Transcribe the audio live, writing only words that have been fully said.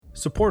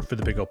Support for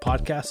the Big O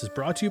Podcast is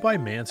brought to you by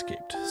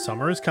Manscaped.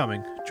 Summer is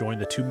coming. Join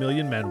the 2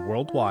 million men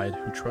worldwide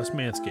who trust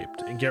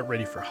Manscaped and get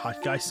ready for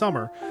hot guy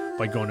summer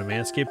by going to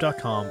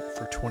manscaped.com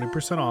for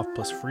 20% off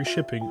plus free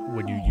shipping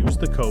when you use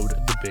the code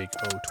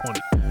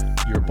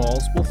TheBigO20. Your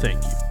balls will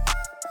thank you.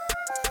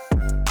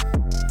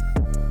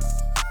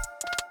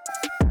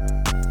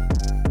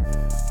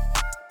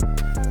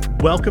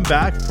 Welcome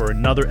back for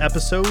another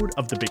episode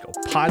of the Big O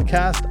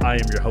Podcast. I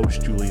am your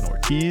host, Julian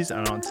Ortiz,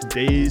 and on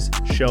today's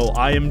show,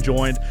 I am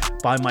joined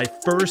by my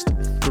first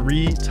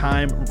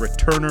 3-time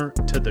returner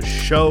to the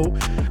show,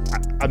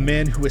 a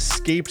man who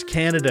escaped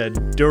Canada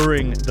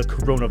during the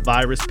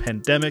coronavirus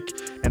pandemic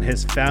and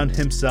has found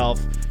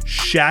himself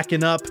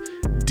shacking up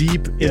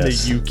deep in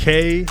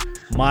the UK.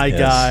 My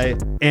guy,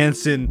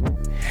 Anson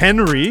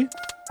Henry.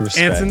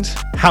 Respect.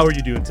 Anson, how are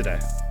you doing today?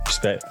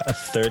 Respect. A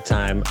third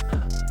time.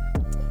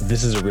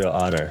 This is a real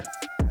honor.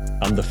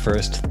 I'm the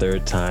first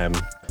third-time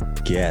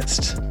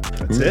guest.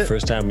 Remember the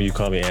first time when you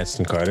called me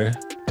Anson Carter?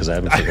 Because I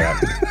haven't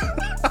forgotten.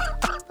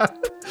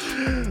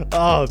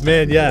 Oh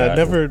man, yeah,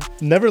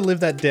 never lived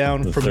that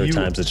down the from third you.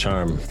 Time's a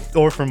charm.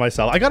 Or for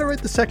myself. I got it right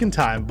the second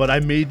time, but I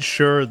made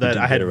sure that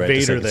I had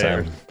Vader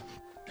there.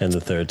 And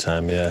the third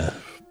time, yeah.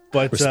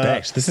 But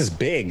respect. This is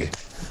big.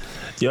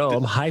 Yo,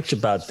 I'm hyped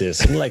about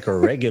this. I'm like a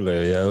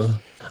regular, yo.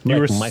 I'm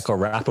like Michael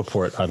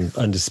Rappaport on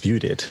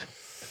Undisputed.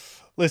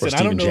 Listen, or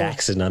Steven I don't know.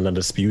 Jackson on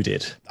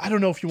Undisputed. I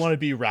don't know if you want to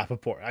be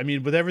Rappaport. I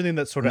mean, with everything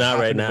that sort of not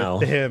happened right now.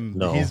 with him,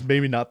 he's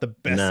maybe not the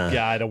best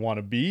guy to want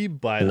to be,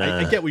 but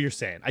I get what you're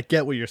saying.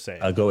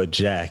 I'll go with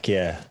Jack,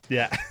 yeah.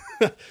 Yeah.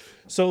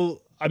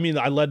 So, I mean,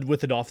 I led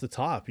with it off the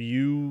top.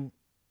 You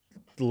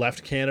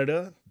left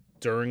Canada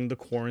during the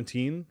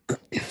quarantine,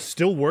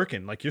 still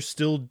working. Like, you're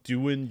still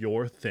doing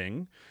your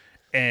thing.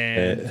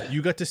 And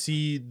you got to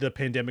see the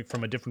pandemic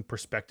from a different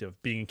perspective,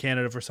 being in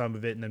Canada for some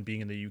of it and then being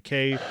in the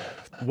UK.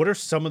 What are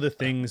some of the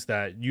things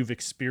that you've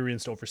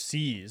experienced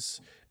overseas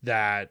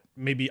that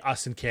maybe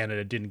us in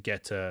Canada didn't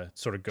get to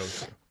sort of go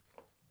through?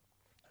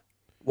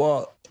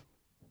 Well,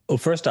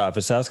 first off,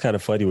 it sounds kind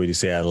of funny when you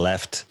say I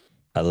left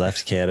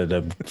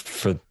Canada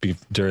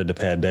during the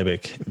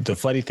pandemic. The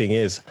funny thing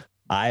is,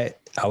 I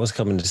was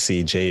coming to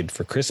see Jade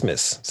for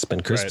Christmas,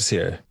 spend Christmas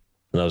here,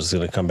 and I was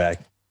going to come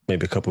back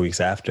maybe a couple weeks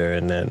after,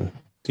 and then,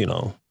 you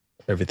know,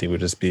 everything would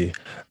just be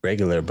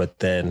regular. But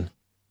then,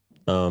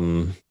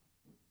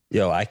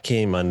 I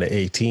came on the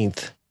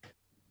 18th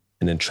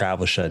and then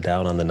travel shut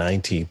down on the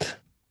 19th.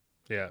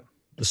 Yeah.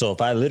 So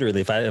if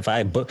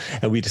I book,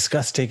 and we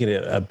discussed taking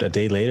it a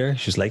day later,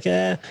 she's like,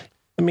 yeah,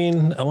 I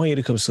mean, I want you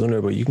to come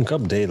sooner, but you can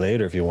come a day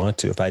later if you want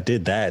to. If I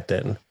did that,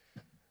 then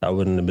I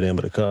wouldn't have been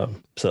able to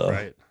come. So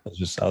I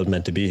was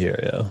meant to be here.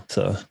 Yeah.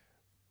 So.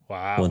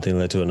 Wow. One thing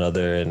led to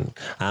another, and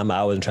I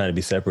wasn't trying to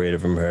be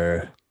separated from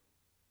her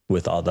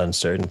with all the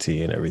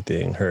uncertainty and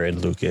everything, her and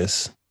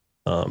Lucas.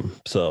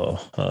 So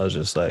I was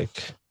just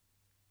like,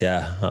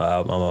 yeah,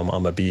 I'm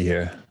gonna be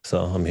here.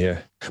 So I'm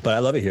here, but I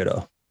love it here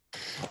though.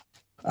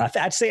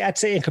 I'd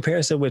say in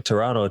comparison with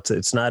Toronto,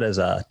 it's not as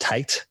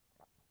tight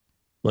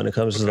when it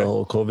comes to the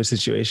whole COVID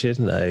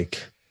situation.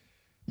 Like,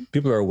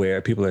 people are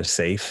aware, people are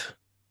safe,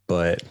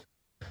 but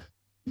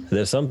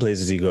there's some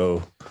places you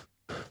go,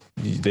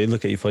 they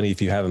look at you funny if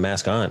you have a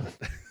mask on.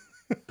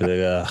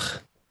 They're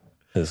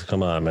like,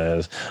 come on,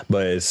 man.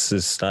 But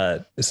it's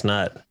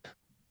not.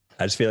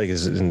 I just feel like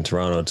it's in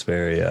Toronto. It's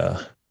very,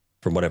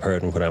 from what I've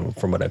heard and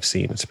from what I've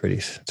seen, it's pretty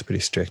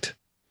strict.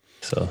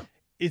 So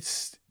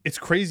it's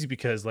crazy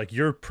because like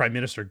your prime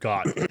minister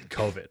got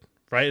COVID,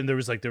 right? And there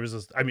was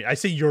this. I mean, I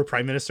say your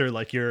prime minister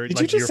like you're. Did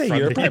like, you just say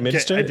your prime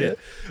minister? I did.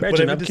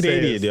 Reggie, I'm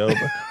Canadian, yo.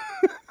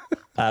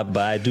 But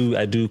I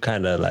do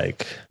kind of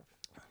like.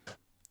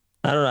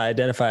 I don't know. I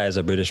identify as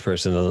a British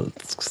person a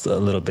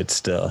little bit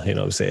still, you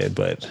know what I'm saying?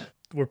 But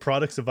we're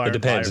products of our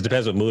environment. It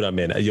depends what mood I'm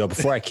in. Yo,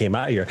 before I came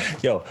out here,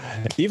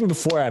 even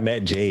before I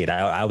met Jade,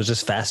 I was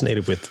just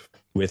fascinated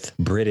with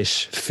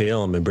British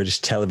film and British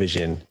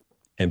television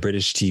and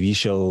British TV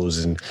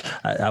shows. And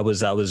I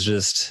was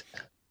just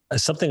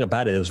something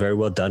about it. It was very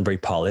well done, very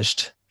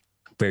polished,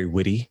 very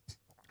witty.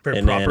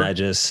 Very proper. Then I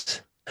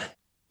just...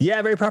 Yeah,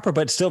 very proper,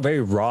 but still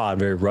very raw and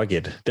very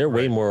rugged. They're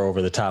way more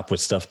over the top with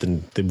stuff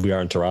than we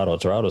are in Toronto.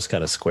 Toronto's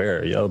kind of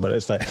square, but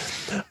it's like,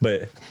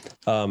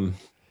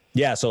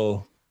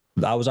 so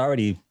I was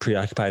already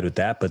preoccupied with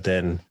that, but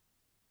then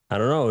I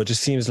don't know. It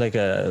just seems like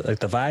the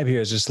vibe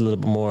here is just a little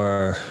bit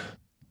more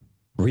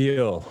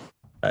real,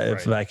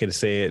 if I could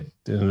say it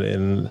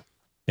in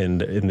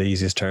the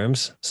easiest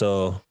terms.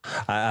 So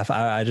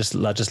I just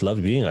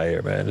love being out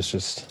here, man. It's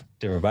just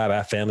different vibe. I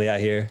have family out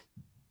here.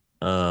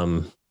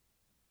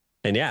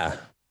 And yeah,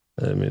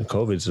 I mean,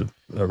 COVID's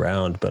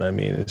around, but I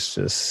mean, it's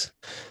just,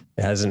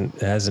 it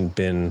hasn't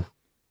been,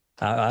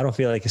 I don't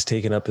feel like it's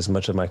taken up as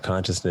much of my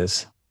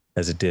consciousness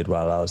as it did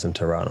while I was in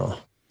Toronto.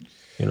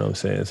 You know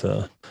what I'm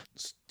saying?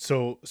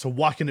 So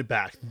walking it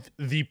back,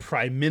 the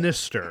prime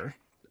minister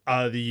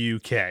of the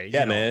UK,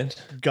 man,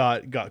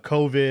 got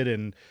COVID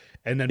and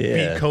then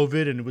beat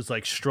COVID and it was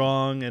like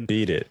strong and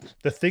beat it.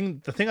 The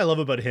thing I love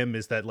about him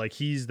is that like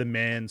he's the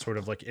man sort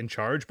of like in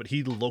charge, but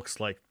he looks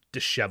like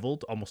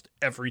disheveled almost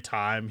every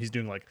time he's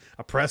doing like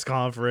a press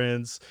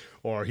conference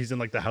or he's in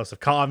like the House of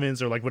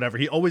Commons or like whatever.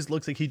 He always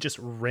looks like he just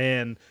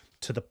ran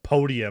to the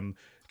podium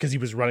because he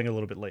was running a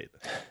little bit late.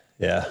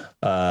 Yeah.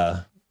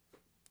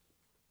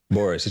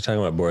 Boris, you're talking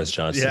about Boris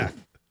Johnson.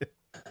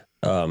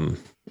 Yeah.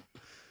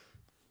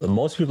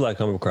 Most people I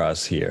come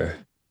across here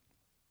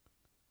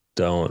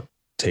don't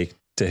take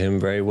to him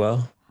very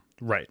well.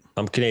 Right.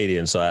 I'm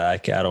Canadian, so I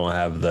don't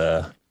have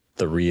the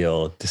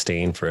real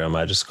disdain for him.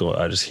 I just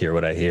hear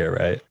what I hear,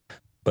 right?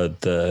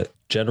 But the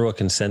general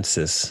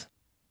consensus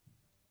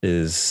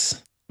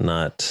is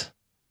not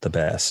the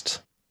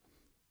best.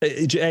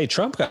 Hey,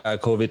 Trump got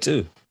COVID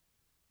too.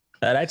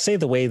 And I'd say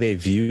the way they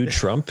view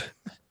Trump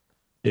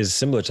is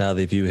similar to how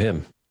they view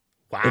him.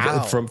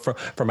 Wow.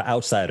 From an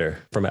outsider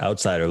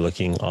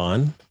looking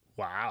on.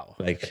 Wow.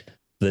 Like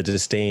the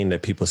disdain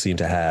that people seem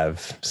to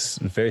have is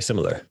very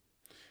similar.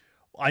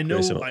 I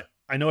know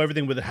I know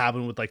everything with it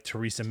happened with like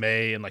Theresa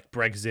May and like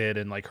Brexit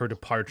and like her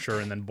departure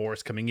and then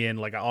Boris coming in.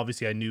 Like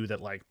obviously I knew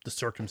that like the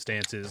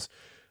circumstances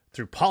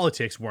through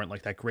politics weren't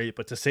like that great,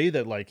 but to say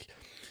that like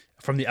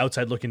from the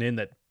outside looking in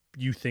that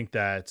you think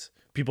that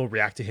people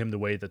react to him the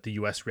way that the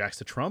US reacts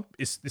to Trump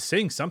is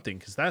saying something,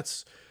 because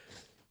that's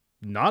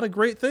not a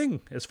great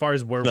thing as far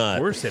as where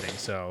we're sitting.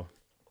 So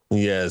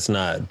yeah, it's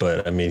not,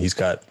 but I mean, he's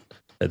got,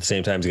 at the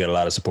same time, he's got a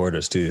lot of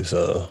supporters too.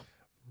 So,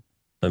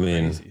 I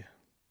mean, crazy.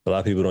 A lot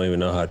of people don't even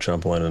know how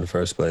Trump won in the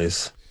first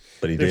place,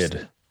 but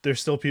did. There's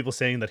still people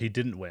saying that he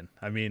didn't win.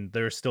 I mean,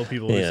 there's still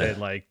people who say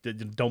like,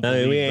 don't believe. I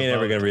mean, we ain't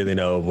ever gonna really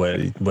know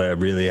what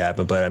really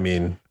happened, but I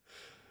mean,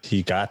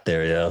 he got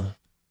there, yo.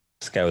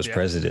 This guy was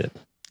president.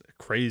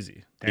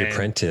 Crazy. The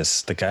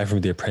Apprentice, the guy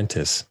from The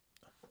Apprentice.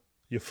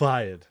 You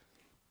fired.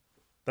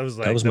 That was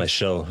my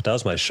show. That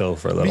was my show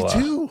for a little while.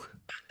 Me too.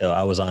 Yo,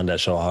 I was on that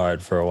show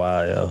hard for a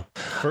while,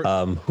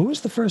 yo. Who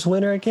was the first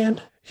winner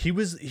again? He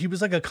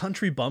was like a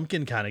country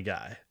bumpkin kind of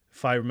guy,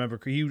 if I remember.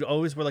 He would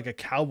always wear like a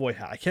cowboy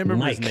hat. I can't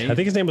remember his name. I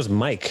think his name was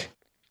Mike.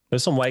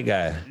 There's some white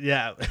guy.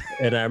 Yeah.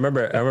 And I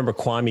remember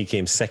Kwame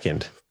came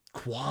second.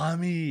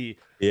 Kwame.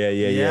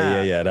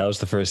 Yeah. That was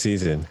the first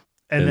season.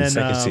 And then the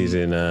second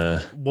season.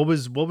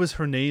 What was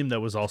her name that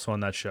was also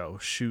on that show?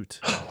 Shoot.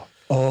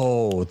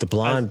 Oh, the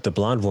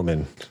blonde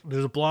woman.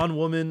 There's a blonde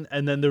woman,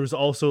 and then there was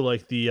also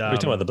like the. Are you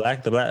talking about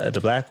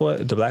the black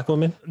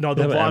woman? No,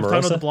 the blonde. I'm talking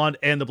about the blonde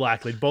and the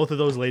black lady. Both of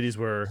those ladies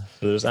were.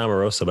 There was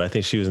Omarosa, but I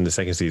think she was in the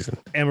second season.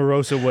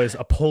 Omarosa was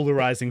a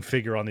polarizing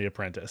figure on The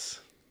Apprentice.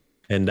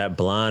 And that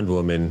blonde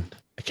woman,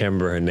 I can't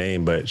remember her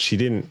name, but she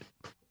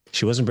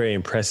wasn't very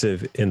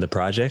impressive in the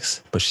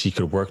projects, but she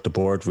could work the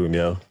boardroom,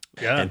 yo.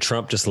 Yeah. And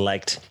Trump just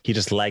liked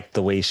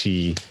the way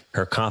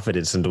her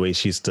confidence and the way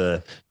she used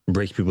to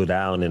break people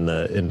down in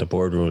the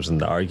boardrooms and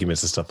the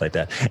arguments and stuff like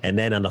that. And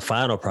then on the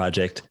final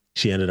project,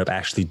 she ended up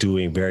actually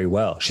doing very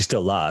well. She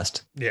still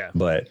lost. Yeah.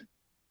 But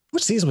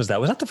what season was that?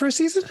 Was that the first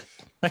season?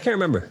 I can't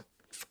remember.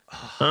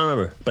 I don't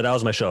remember. But that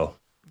was my show.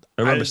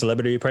 Remember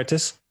Celebrity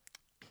Apprentice?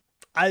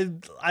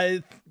 You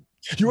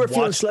were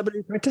feeling Celebrity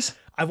Apprentice?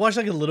 I watched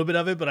like a little bit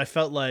of it, but I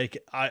felt like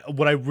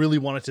what I really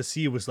wanted to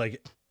see was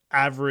like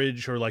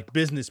average or like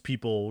business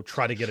people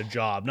try to get a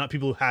job, not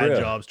people who had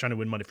jobs trying to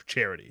win money for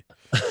charity.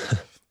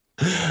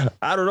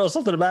 I don't know.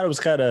 Something about it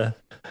was kind of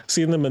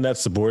seeing them in that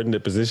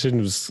subordinate position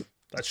was.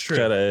 That's true.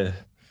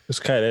 It's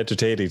kind of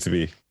entertaining to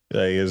me.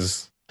 Like,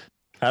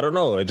 I don't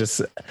know. It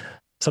just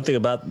something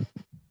about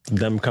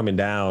them coming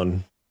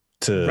down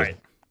to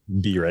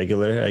be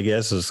regular, I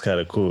guess, was kind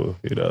of cool,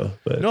 you know.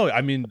 But no,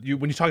 I mean,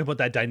 when you talk about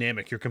that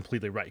dynamic, you're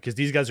completely right, because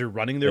these guys are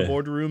running their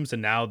boardrooms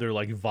and now they're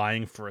like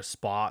vying for a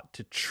spot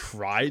to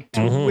try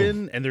to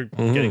win, and they're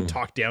getting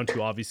talked down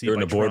to, obviously. They're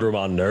in the boardroom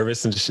all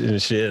nervous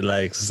and shit.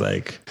 Like, it's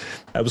like,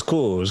 that was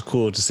cool. It was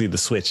cool to see the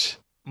switch.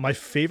 My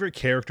favorite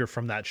character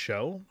from that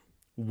show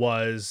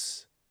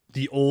was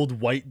the old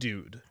white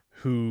dude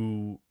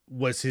who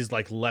was his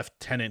like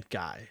lieutenant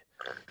guy.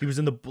 He was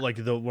in the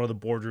one of the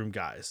boardroom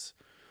guys.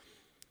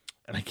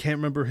 And I can't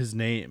remember his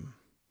name,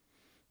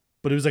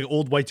 but it was like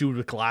old white dude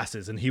with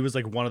glasses. And he was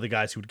like one of the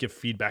guys who would give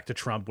feedback to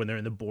Trump when they're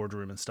in the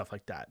boardroom and stuff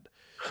like that.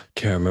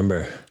 Can't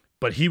remember.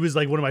 But he was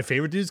like one of my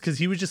favorite dudes, because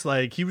he was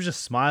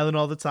just smiling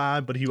all the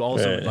time, but he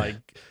also would like,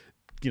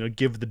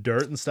 give the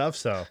dirt and stuff.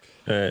 So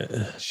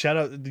shout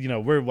out,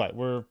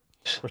 we're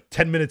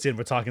 10 minutes in,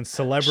 we're talking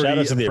Celebrity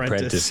Apprentice. Shout out to The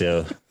Apprentice,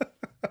 yo.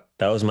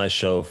 That was my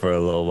show for a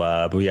little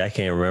while, but I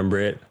can't remember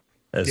it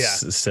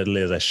as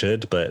steadily as I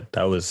should, but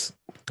I was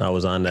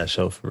on that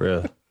show for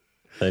real.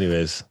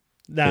 Anyways.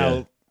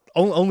 Now,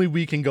 only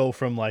we can go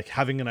from like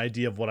having an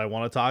idea of what I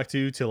want to talk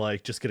to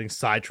like just getting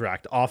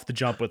sidetracked off the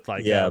jump with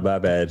like my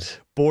bad.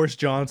 Boris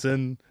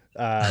Johnson.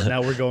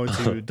 Now we're going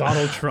to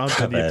Donald Trump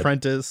and The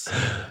Apprentice.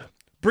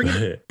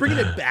 Bringing it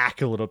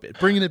back a little bit.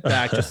 Bringing it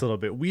back just a little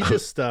bit. We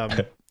just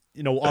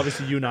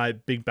obviously you and I,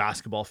 big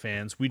basketball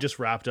fans, we just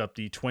wrapped up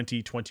the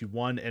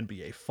 2021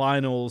 NBA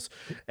Finals,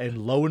 and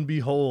lo and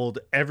behold,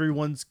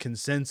 everyone's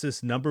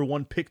consensus number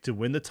one pick to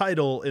win the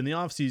title in the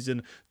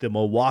offseason, the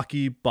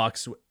Milwaukee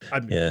Bucks.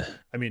 I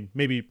mean,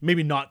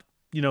 maybe not,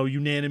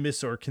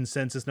 unanimous or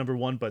consensus number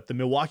one, but the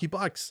Milwaukee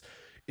Bucks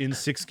in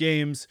 6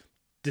 games,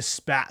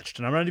 dispatched,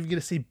 and I'm not even going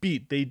to say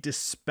beat, they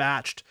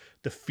dispatched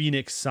the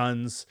Phoenix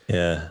Suns.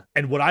 Yeah.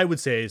 And what I would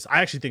say is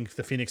I actually think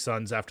the Phoenix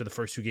Suns, after the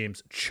first 2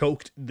 games,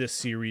 choked this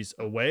series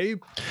away.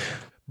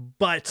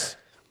 But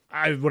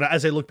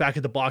as I look back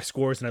at the box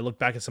scores and I look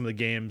back at some of the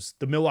games,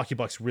 the Milwaukee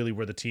Bucks really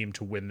were the team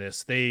to win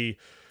this. They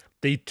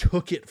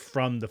took it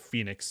from the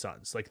Phoenix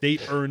Suns. Like, they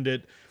earned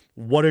it.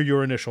 What are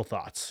your initial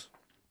thoughts?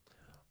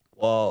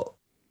 Well,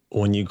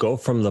 when you go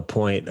from the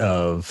point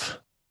of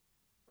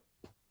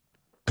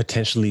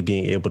potentially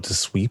being able to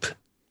sweep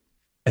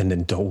and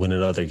then don't win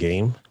another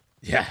game.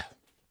 Yeah.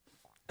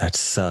 That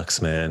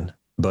sucks, man.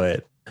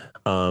 But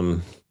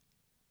I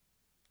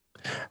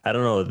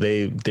don't know.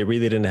 They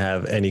really didn't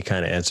have any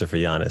kind of answer for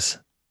Giannis.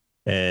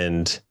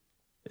 And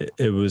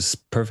it was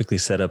perfectly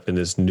set up in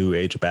this new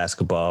age of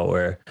basketball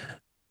where,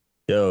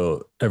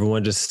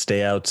 everyone just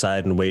stay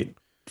outside and wait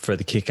for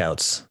the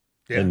kickouts.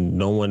 Yeah. And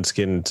no one's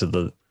getting to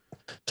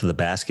the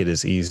basket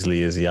as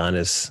easily as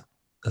Giannis,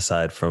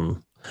 aside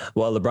from,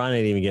 well, LeBron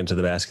ain't even getting to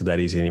the basket that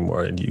easy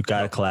anymore. And you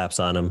got to collapse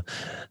on him.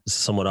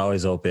 Someone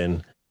always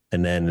open.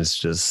 And then it's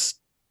just,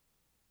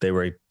 they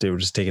were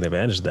just taking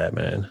advantage of that,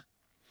 man.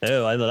 In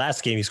the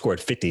last game, he scored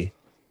 50,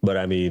 but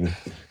I mean,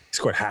 he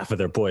scored half of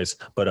their points.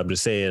 But I'm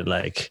just saying,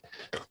 like,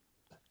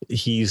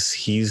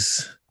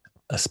 he's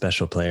a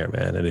special player,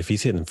 man. And if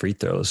he's hitting free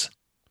throws,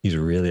 he's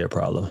really a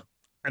problem.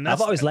 And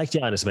I've always liked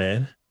Giannis,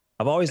 man.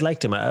 I've always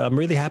liked him. I'm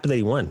really happy that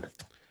he won.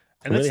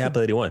 I'm really happy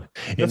that he won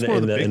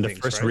in the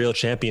first real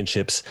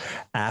championships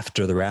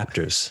after the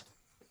Raptors.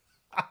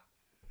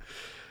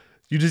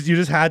 You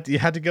just had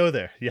to go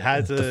there. You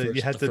had to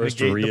first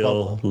negate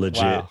real the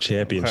legit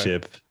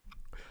championship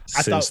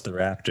since the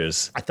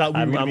Raptors.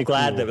 I'm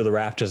glad that the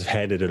Raptors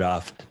handed it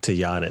off to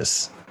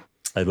Giannis.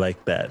 I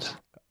like that.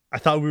 I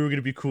thought we were going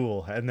to be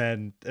cool, and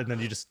then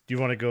you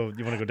want to go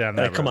down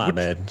that road. Come on,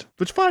 man.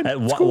 Which fine.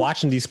 Cool.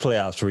 Watching these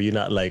playoffs, were you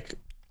not like,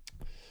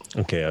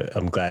 okay,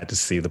 I'm glad to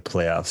see the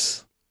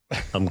playoffs.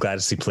 I'm glad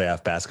to see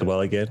playoff basketball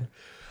again.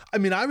 I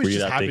mean, I was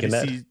just happy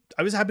to see.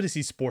 I was happy to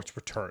see sports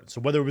return. So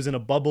whether it was in a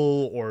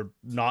bubble or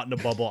not in a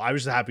bubble, I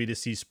was just happy to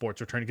see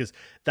sports return because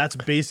that's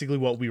basically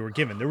what we were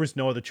given. There was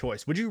no other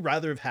choice. Would you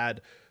rather have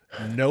had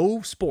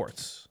no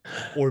sports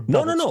or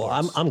bubble no?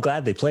 Sports? I'm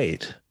glad they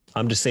played.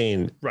 I'm just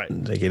saying, right?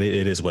 Like it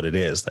is what it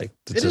is. Like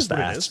it's just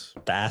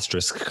the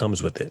asterisk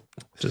comes with it.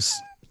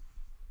 Just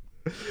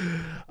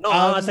no,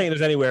 I'm not saying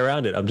there's any way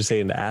around it. I'm just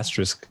saying the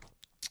asterisk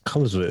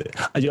comes with it.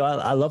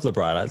 I love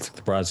LeBron. I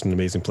think LeBron's an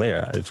amazing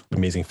player,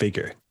 amazing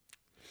figure.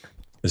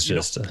 It's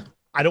just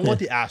I don't want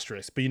the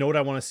asterisk, but you know what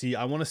I want to see?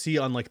 I want to see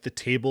on like the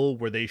table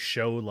where they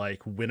show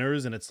like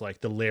winners and it's like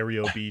the Larry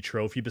O'B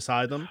trophy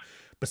beside them.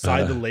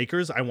 Beside the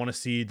Lakers, I want to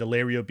see the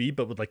Larry O'B,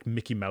 but with like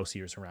Mickey Mouse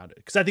ears around it.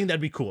 Because I think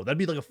that'd be cool. That'd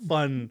be like a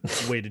fun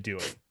way to do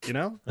it, you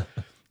know?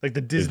 Like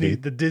the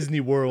Disney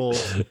World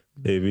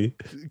maybe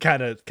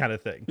kind of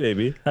thing.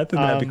 Maybe. I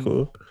think that'd be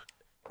cool.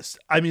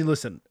 I mean,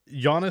 listen,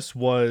 Giannis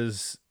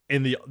was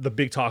in the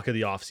big talk of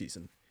the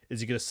offseason.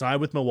 Is he going to sign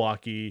with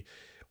Milwaukee?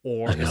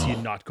 Or is he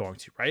not going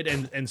to, right?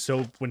 And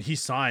so when he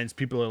signs,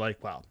 people are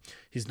like, well,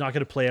 he's not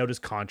going to play out his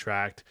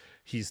contract.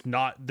 He's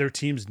not, their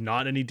team's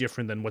not any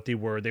different than what they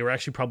were. They were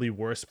actually probably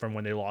worse from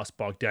when they lost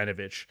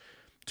Bogdanovich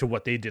to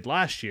what they did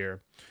last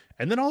year.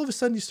 And then all of a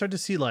sudden you start to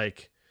see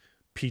like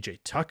PJ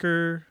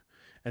Tucker,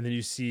 and then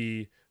you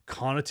see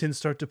Connaughton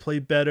start to play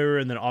better.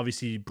 And then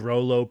obviously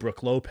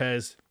Brook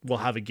Lopez will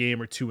have a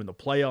game or two in the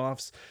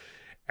playoffs.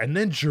 And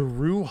then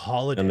Jrue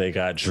Holiday. And they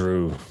got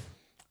Jrue.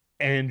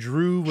 And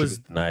Jrue was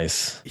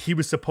nice. He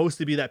was supposed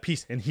to be that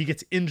piece, and he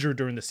gets injured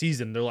during the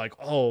season. They're like,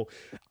 oh,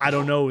 I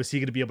don't know. Is he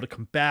going to be able to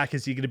come back?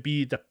 Is he going to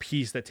be the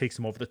piece that takes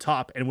him over the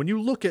top? And when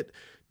you look at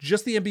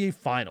just the NBA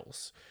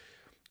Finals,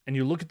 and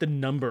you look at the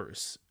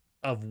numbers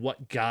of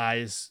what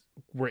guys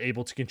were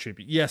able to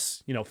contribute,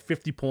 yes,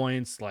 50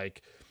 points,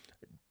 like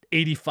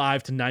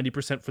 85 to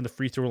 90% from the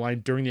free throw line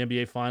during the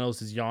NBA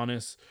Finals is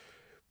Giannis.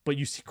 But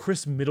you see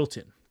Chris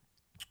Middleton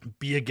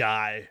be a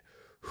guy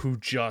who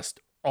just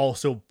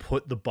also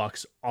put the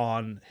Bucks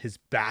on his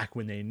back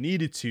when they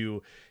needed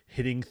to,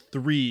 hitting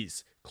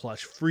threes,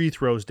 clutch free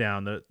throws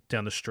down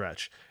the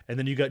stretch. And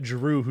then you got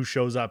Jrue who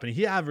shows up, and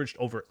he averaged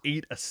over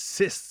 8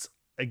 assists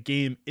a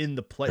game in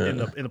the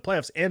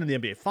playoffs and in the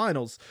NBA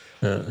Finals.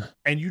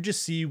 And you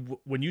just see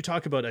when you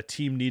talk about a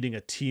team needing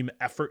a team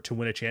effort to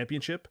win a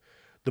championship,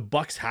 the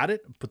Bucks had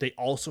it, but they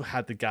also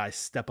had the guys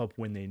step up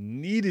when they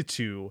needed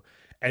to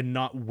and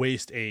not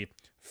waste a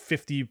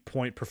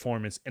 50-point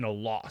performance in a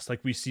loss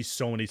like we see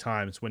so many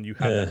times when you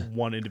have that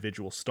one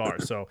individual star.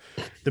 So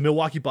the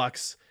Milwaukee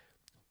Bucks,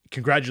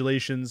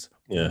 congratulations.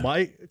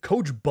 My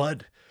coach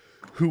Bud,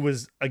 who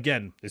was,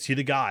 again, is he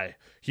the guy?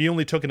 He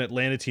only took an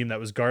Atlanta team that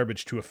was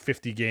garbage to a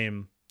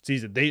 50-game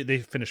season. They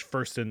finished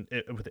first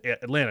with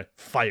Atlanta,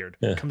 fired.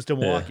 Comes to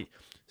Milwaukee.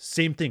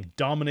 Same thing,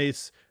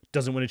 dominates,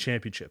 doesn't win a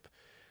championship.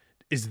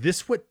 Is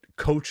this what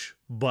Coach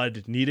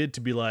Bud needed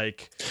to be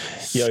like,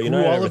 I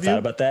never thought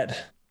about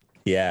that.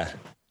 Yeah,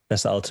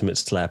 that's the ultimate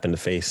slap in the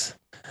face,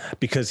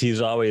 because he's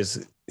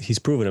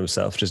proven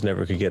himself, just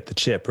never could get the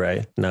chip,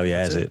 right? Now he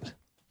has it.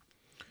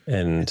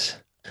 And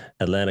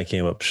Atlanta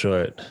came up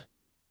short.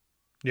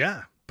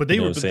 Yeah. But they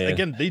were, saying?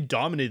 again, they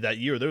dominated that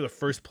year. They were the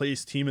first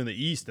place team in the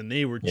East, and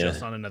they were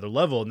just on another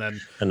level. And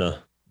then I know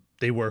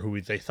they were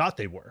who they thought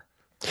they were.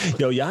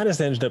 Yo,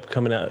 Giannis ended up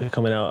coming out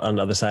on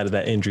the other side of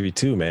that injury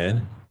too,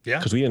 man. Yeah.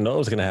 Because we didn't know it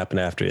was going to happen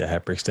after he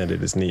hyperextended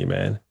his knee,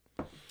 man.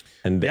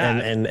 And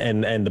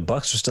the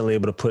Bucks were still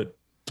able to put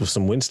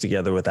some wins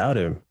together without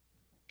him.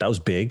 That was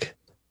big.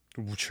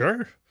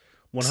 Sure.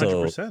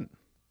 100%.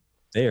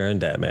 They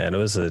earned that, man. It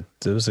was a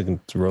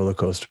roller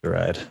coaster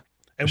ride.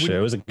 And sure,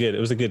 it was a good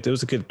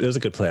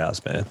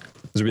playoffs, man.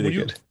 It was really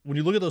good. When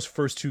you look at those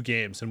first two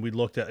games, and we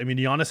looked at, I mean,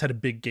 Giannis had a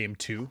big game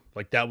too.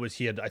 Like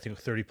he had, I think,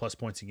 30 plus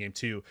points in game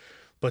two.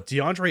 But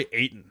DeAndre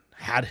Ayton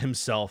had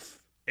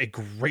himself a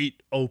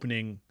great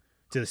opening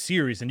to the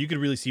series, and you could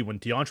really see when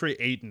DeAndre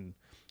Ayton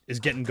is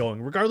getting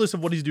going, regardless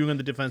of what he's doing on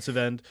the defensive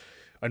end,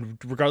 and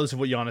regardless of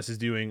what Giannis is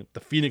doing, the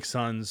Phoenix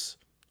Suns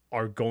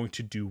are going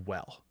to do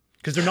well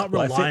because they're not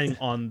relying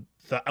on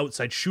the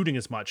outside shooting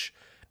as much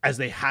as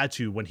they had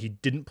to when he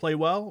didn't play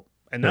well.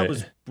 And that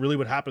was really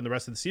what happened the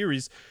rest of the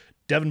series.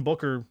 Devin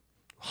Booker,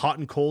 hot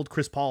and cold.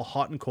 Chris Paul,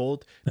 hot and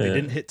cold. They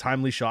didn't hit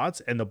timely shots,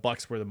 and the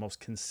Bucks were the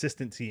most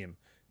consistent team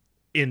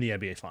in the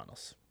NBA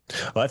Finals.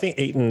 Well, I think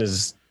Ayton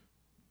is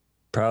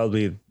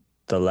probably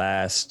the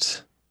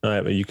last,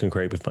 you can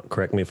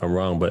correct me if I'm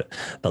wrong, but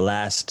the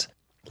last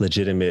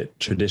legitimate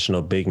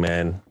traditional big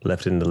man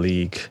left in the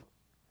league.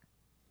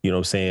 You know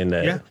what I'm saying?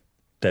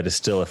 That is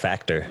still a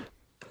factor.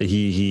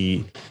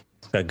 He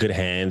got good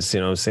hands, you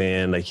know what I'm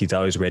saying? Like he's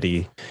always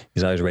ready.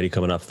 He's always ready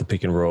coming off the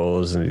pick and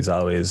rolls, and he's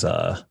always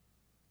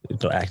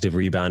active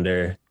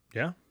rebounder.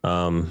 Yeah.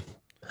 I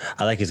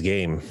like his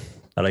game.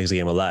 I like his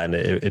game a lot, and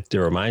it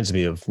reminds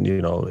me of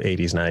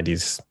 80s,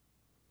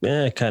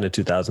 90s, kind of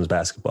 2000s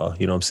basketball.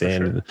 You know what I'm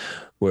saying? Sure.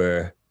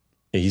 Where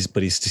he's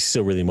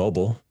still really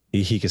mobile.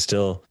 He can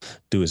still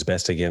do his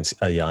best against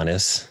a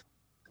Giannis,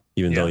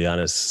 even though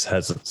Giannis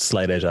has a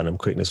slight edge on him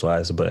quickness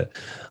wise. But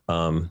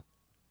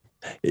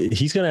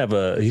he's gonna have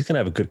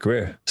a good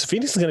career. So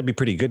Phoenix is gonna be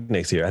pretty good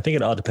next year. I think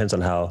it all depends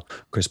on how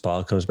Chris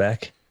Paul comes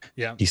back.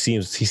 Yeah, he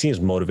seems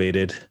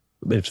motivated.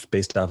 It's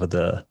based off of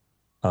the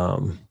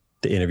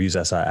interviews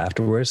I saw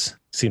afterwards.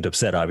 Seemed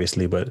upset,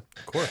 obviously, but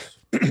of course,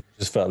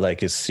 just felt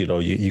like it's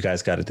you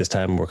guys got it this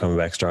time, and we're coming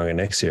back stronger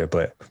next year.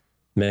 But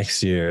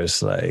next year,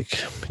 it's like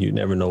you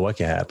never know what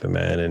can happen,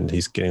 man. And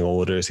he's getting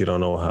older, so you don't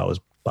know how his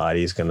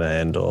body's gonna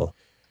handle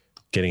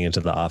getting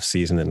into the off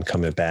season and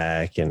coming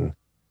back and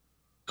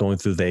going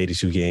through the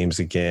 82 games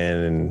again.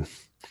 And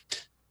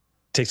it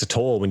takes a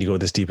toll when you go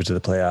this deep into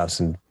the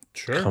playoffs and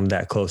come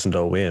that close and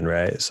don't win,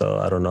 right? So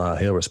I don't know how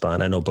he'll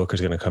respond. I know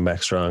Booker's gonna come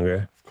back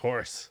stronger. Of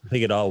course. I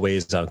think it all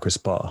weighs on Chris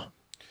Paul.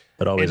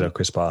 It always on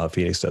Chris Paul how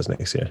Phoenix does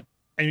next year.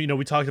 And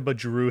we talked about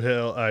Drew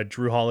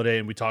Holiday,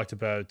 and we talked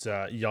about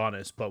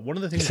Giannis. But one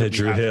of the things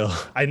Drew Hill,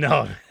 I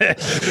know,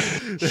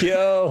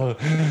 yo,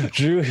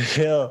 Drew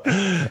Hill,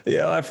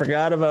 yo, I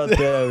forgot about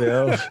them,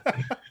 yo.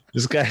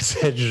 This guy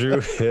said Drew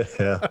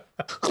Hill.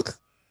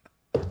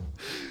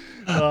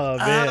 Oh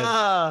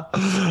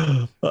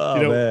man!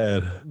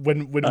 Man!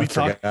 When we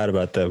forgot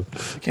about them,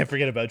 you can't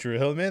forget about Drew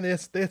Hill, man. They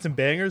had some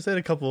bangers. They had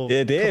a couple.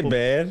 They did,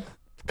 man.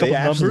 They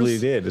absolutely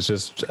did. It's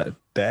just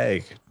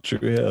dang, Drew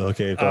Hill.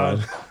 Okay, go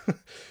on.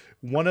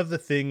 One of the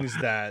things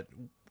that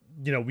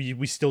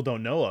we still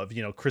don't know of.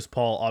 Chris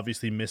Paul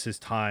obviously misses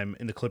time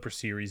in the Clipper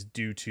series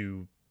due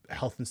to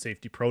health and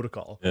safety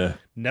protocol. Yeah.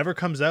 Never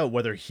comes out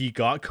whether he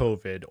got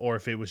COVID or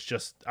if it was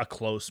just a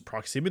close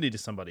proximity to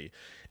somebody.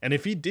 And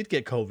if he did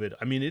get COVID,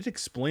 I mean, it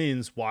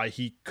explains why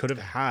he could have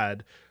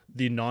had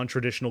the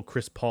non-traditional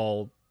Chris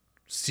Paul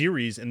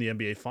series in the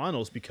NBA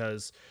Finals,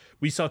 because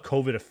we saw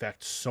COVID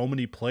affect so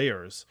many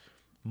players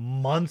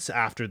months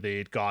after they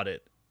had got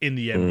it in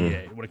the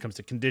NBA when it comes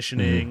to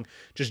conditioning,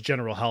 just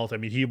general health. I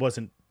mean, he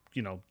wasn't,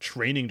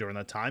 training during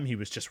that time. He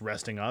was just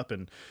resting up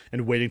and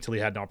waiting till he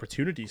had an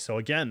opportunity. So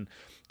again,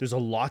 there's a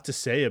lot to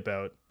say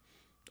about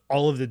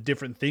all of the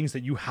different things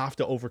that you have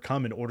to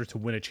overcome in order to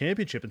win a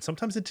championship. And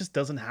sometimes it just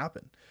doesn't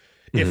happen.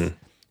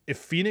 If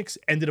Phoenix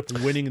ended up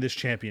winning this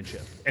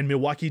championship and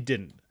Milwaukee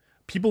didn't,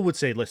 people would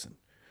say, listen,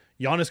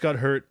 Giannis got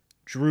hurt,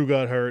 Drew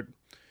got hurt,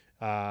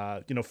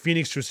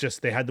 Phoenix was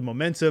just, they had the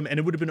momentum and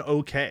it would have been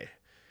okay.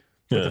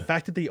 But the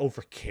fact that they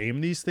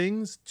overcame these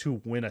things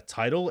to win a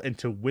title and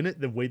to win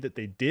it the way that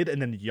they did,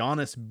 and then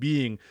Giannis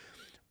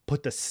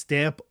put the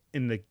stamp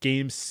in the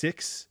game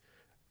 6,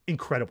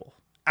 incredible.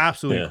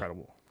 Absolutely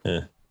incredible.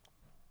 Yeah.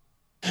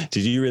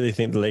 Did you really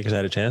think the Lakers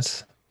had a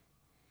chance?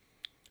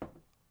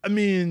 I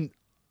mean,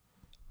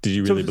 did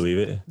you really believe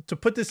it? To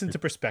put this into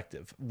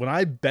perspective, when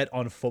I bet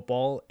on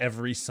football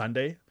every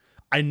Sunday,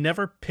 I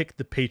never pick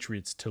the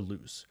Patriots to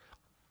lose.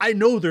 I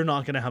know they're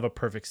not going to have a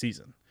perfect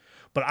season,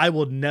 but I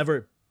will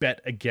never bet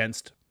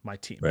against my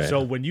team. Right.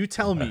 So when you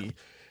tell me,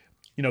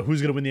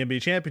 who's going to win the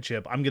NBA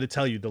championship, I'm going to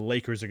tell you the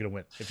Lakers are going to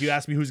win. If you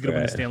ask me who's going to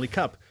win the Stanley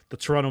Cup, the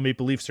Toronto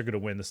Maple Leafs are going to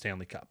win the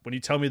Stanley Cup. When you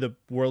tell me the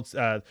who's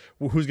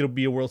going to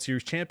be a World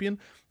Series champion,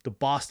 the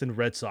Boston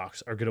Red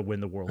Sox are going to win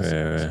the World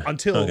Series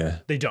until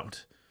they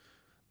don't.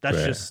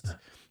 That's just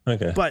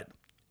okay. But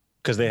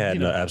because they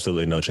had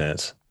absolutely no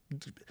chance.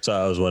 So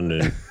I was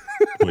wondering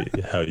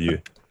how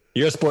you're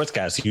a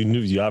sportscaster.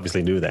 You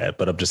obviously knew that,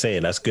 but I'm just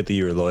saying that's good that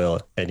you were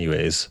loyal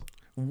anyways.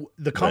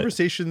 The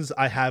conversations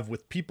I have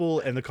with people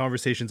and the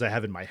conversations I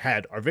have in my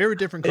head are very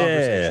different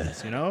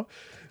conversations,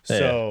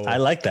 So I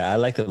like that. I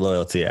like the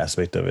loyalty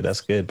aspect of it.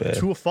 That's good, man.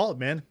 To a fault,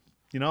 man.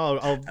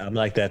 I'm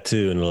like that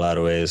too in a lot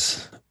of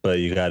ways, but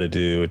you got to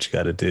do what you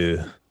got to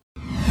do.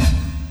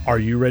 Are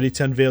you ready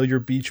to unveil your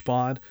beach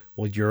bod?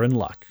 Well, you're in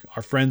luck.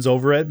 Our friends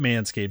over at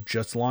Manscaped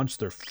just launched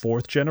their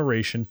 4th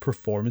generation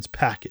performance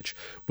package,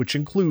 which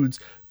includes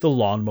the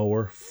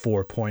Lawnmower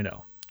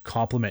 4.0.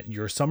 Complement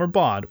your summer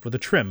bod with a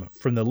trim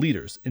from the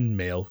leaders in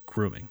male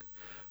grooming.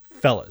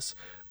 Fellas,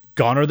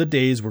 gone are the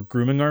days where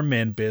grooming our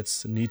man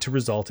bits need to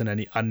result in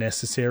any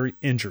unnecessary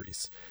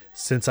injuries.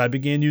 Since I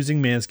began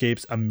using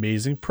Manscaped's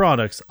amazing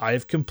products, I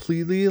have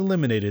completely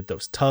eliminated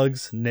those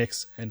tugs,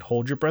 nicks, and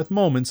hold your breath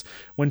moments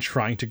when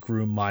trying to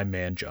groom my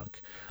man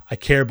junk. I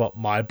care about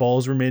my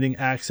balls remaining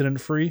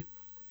accident-free,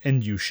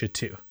 and you should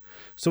too.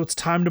 So it's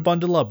time to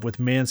bundle up with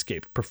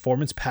Manscaped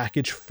Performance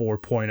Package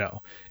 4.0.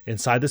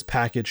 Inside this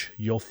package,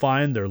 you'll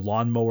find their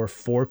Lawnmower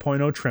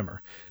 4.0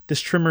 trimmer. This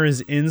trimmer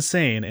is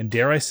insane, and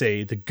dare I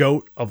say, the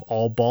GOAT of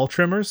all ball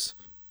trimmers?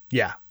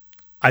 Yeah,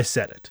 I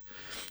said it.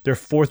 Their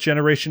 4th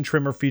generation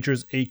trimmer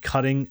features a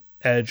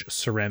cutting-edge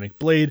ceramic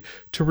blade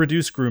to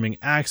reduce grooming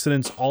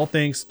accidents, all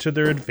thanks to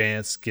their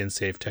advanced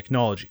skin-safe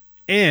technology,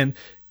 and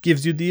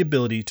gives you the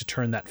ability to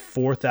turn that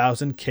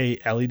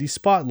 4000K LED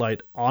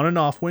spotlight on and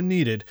off when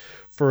needed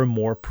for a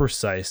more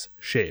precise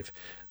shave.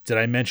 Did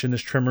I mention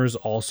this trimmer is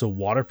also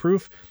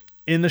waterproof?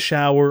 In the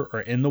shower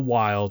or in the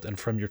wild, and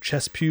from your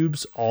chest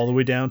pubes all the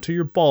way down to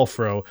your ball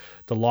fro,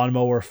 the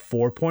Lawnmower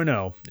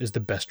 4.0 is the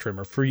best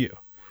trimmer for you.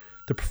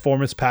 The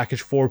Performance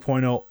Package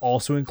 4.0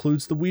 also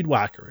includes the Weed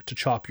Whacker to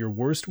chop your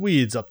worst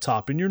weeds up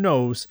top in your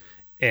nose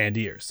and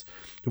ears.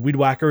 The Weed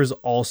Whacker is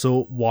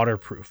also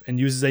waterproof and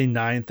uses a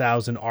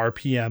 9,000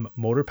 RPM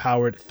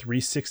motor-powered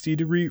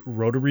 360-degree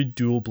rotary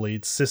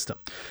dual-blade system.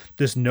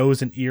 This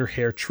nose and ear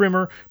hair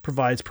trimmer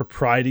provides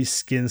proprietary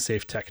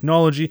skin-safe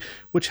technology,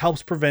 which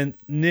helps prevent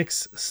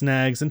nicks,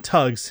 snags, and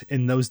tugs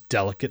in those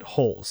delicate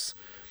holes.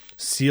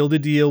 Seal the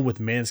deal with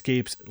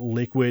Manscaped's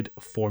liquid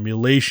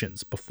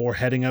formulations. Before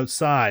heading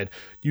outside,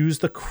 use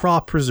the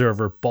Crop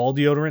Preserver ball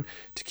deodorant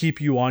to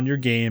keep you on your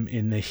game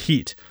in the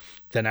heat.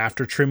 Then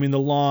after trimming the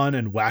lawn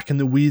and whacking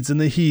the weeds in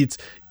the heat,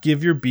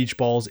 give your beach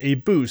balls a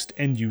boost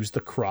and use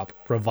the Crop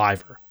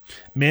Reviver.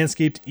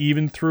 Manscaped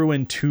even threw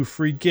in 2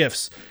 free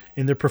gifts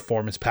in their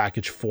Performance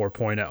Package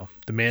 4.0,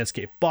 the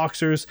Manscaped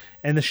Boxers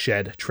and the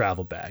Shed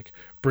Travel Bag.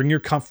 Bring your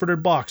comforter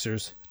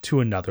boxers to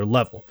another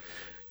level.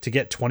 To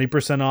get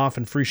 20% off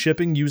and free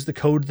shipping, use the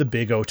code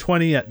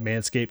TheBigO20 at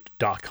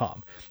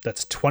manscaped.com.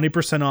 That's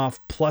 20% off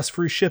plus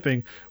free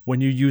shipping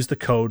when you use the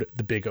code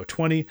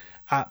TheBigO20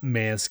 at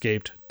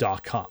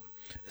manscaped.com.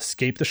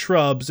 Escape the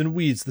shrubs and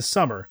weeds this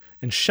summer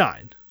and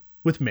shine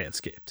with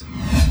Manscaped.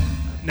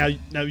 Now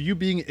you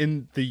being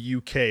in the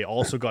UK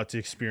also got to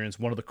experience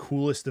one of the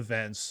coolest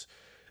events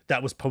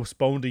that was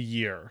postponed a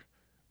year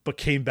but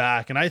came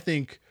back, and I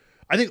think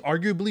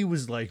arguably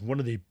was like one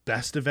of the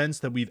best events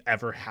that we've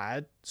ever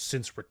had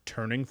since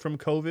returning from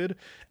COVID,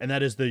 and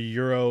that is the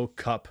Euro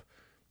Cup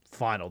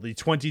final, the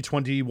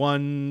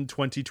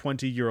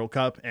 2021-2020 Euro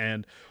Cup.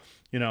 And,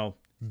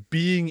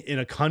 being in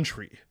a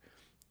country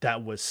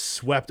that was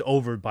swept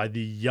over by the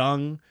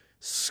young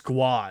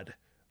squad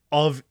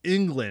of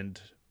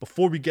England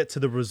before we get to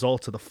the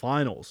results of the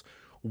finals,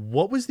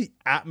 what was the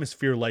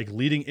atmosphere like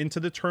leading into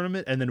the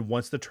tournament? And then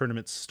once the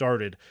tournament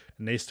started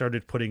and they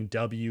started putting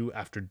W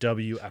after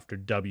W after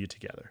W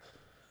together?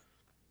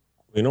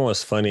 You know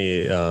what's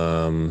funny?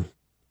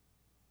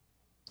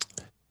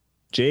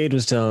 Jade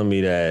was telling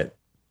me that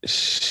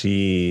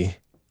it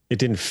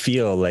didn't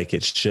feel like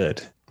it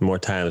should more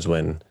times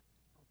when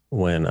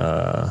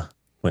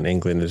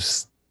England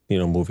is,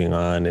 moving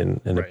on in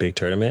right. A big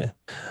tournament.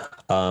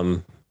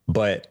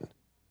 But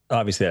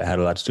obviously that had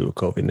a lot to do with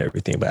COVID and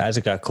everything. But as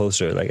it got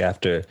closer, like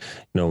after,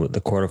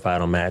 the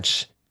quarterfinal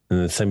match and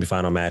the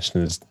semifinal match,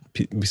 and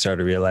we started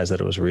to realize that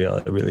it was real.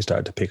 It really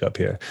started to pick up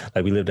here.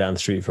 Like we lived down the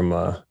street from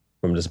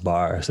this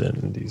bar,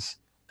 and these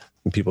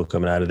people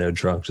coming out of there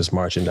drunk, just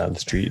marching down the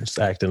street, just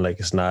acting like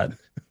it's not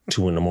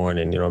 2 a.m.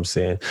 You know what I'm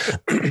saying?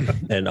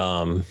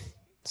 And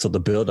so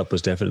the buildup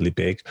was definitely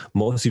big.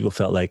 Most people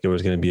felt like there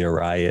was going to be a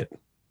riot,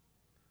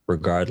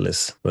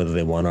 regardless whether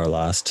they won or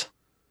lost.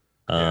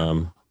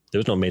 There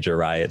was no major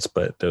riots,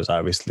 but there was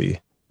obviously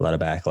a lot of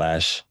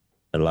backlash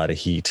and a lot of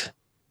heat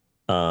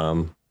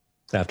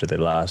after they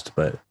lost.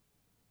 But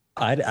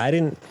I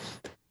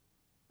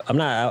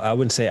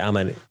wouldn't say I'm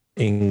an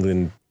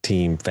England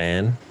team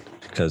fan,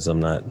 because I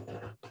wouldn't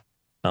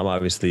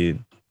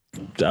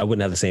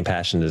have the same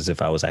passion as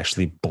if I was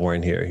actually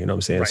born here. You know what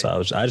I'm saying? Right.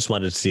 So I just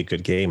wanted to see a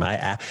good game.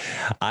 I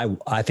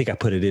think I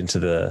put it into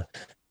the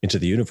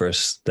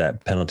universe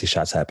that penalty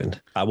shots happened.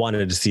 I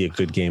wanted to see a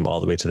good game all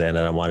the way to the end,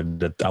 and I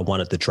wanted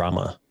the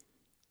drama.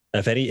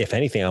 If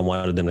anything, I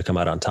wanted them to come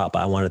out on top.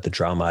 I wanted the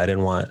drama. I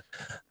didn't want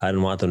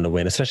them to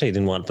win, especially I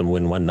didn't want them to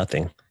win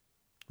 1-0.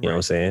 You know what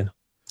I'm saying?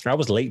 I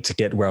was late to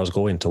get where I was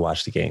going to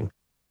watch the game.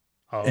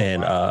 Oh,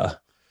 And wow.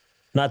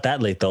 not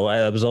that late though.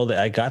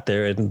 I got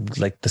there in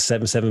like the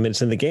 7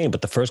 minutes in the game,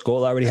 but the first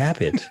goal already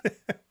happened.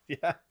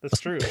 Yeah, that's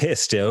true.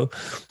 Pissed, yo.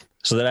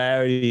 So then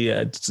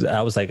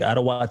I was like, I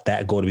don't want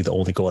that goal to be the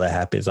only goal that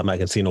happens. I'm not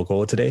gonna see no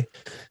goal today.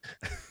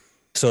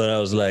 So then I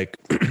was like,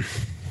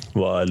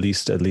 well, at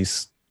least give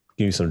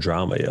me some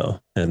drama, yo.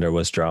 And there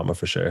was drama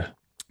for sure.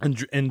 And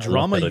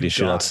drama you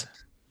got,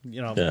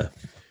 Yeah.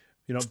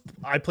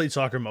 I played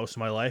soccer most of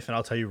my life, and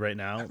I'll tell you right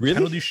now,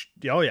 Really?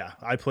 Oh yeah,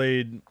 I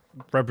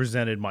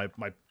represented my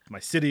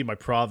city, my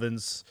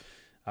province,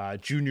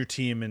 junior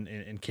team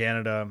in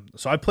Canada.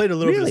 So I played a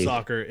little bit of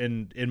soccer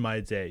in my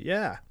day.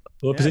 Yeah.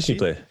 What position you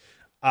play?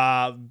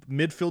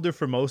 Midfielder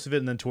for most of it,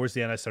 and then towards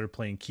the end I started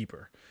playing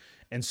keeper.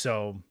 And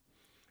so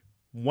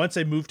once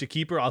I moved to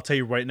keeper, I'll tell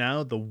you right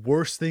now, the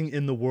worst thing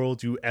in the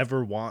world you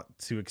ever want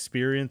to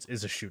experience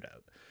is a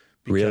shootout.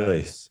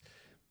 Really?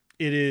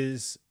 It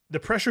is, the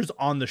pressure's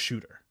on the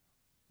shooter.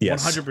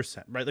 Yes.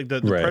 100%, right? Like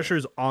the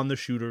pressure's on the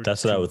shooter.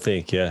 That's what I would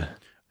think, yeah.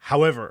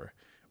 However,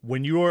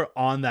 when you are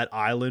on that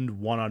island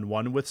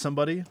one-on-one with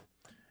somebody,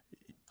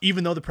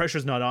 even though the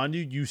pressure's not on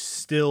you, you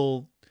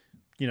still,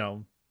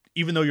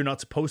 even though you're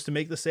not supposed to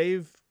make the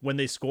save, when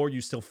they score,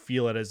 you still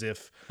feel it as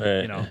if,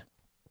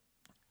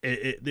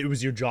 it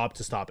was your job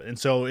to stop it. And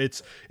so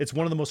it's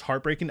one of the most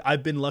heartbreaking.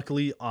 I've been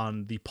luckily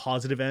on the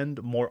positive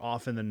end more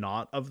often than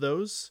not of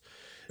those.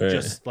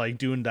 Just like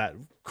doing that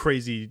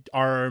crazy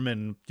arm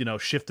and,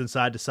 shifting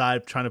side to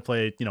side, trying to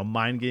play,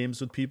 mind games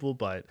with people.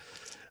 But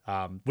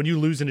when you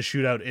lose in a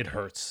shootout, it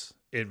hurts.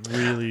 It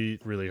really,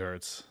 really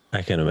hurts.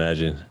 I can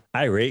imagine.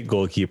 I rate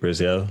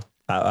goalkeepers, yo,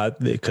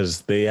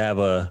 because they have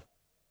a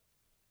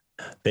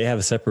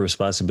separate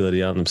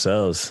responsibility on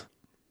themselves.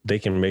 They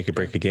can make or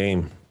break a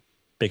game.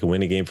 They can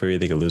win a game for you.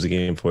 They can lose a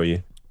game for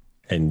you.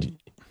 And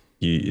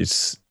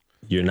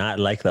you're not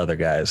like the other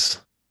guys.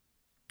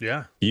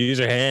 Yeah. You use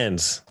your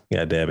hands.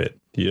 God damn it.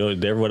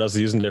 Everyone else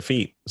is using their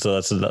feet. So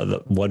that's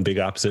the one big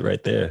opposite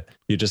right there.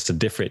 You're just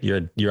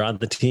you're on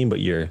the team, but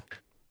you're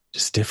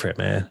just different,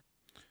 man.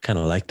 Kind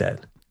of like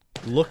that. I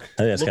think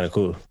that's kind of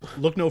cool.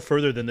 Look no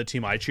further than the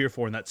team I cheer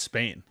for, and that's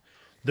Spain.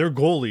 Their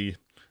goalie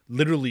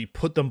literally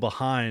put them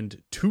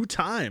behind 2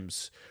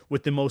 times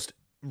with the most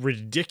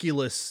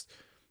ridiculous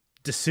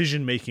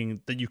decision-making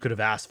that you could have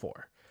asked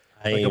for.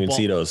 I didn't even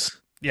see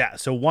those. Yeah.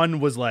 So one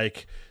was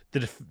like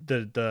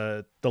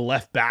the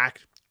left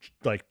back,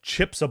 like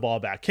chips a ball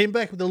back, came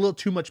back with a little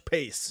too much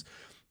pace,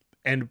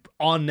 and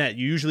on net,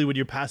 usually when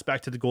you pass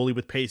back to the goalie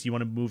with pace, you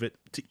want to move it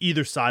to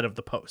either side of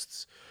the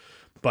posts,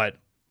 but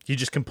he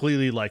just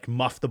completely like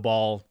muffed the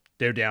ball.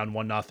 They're down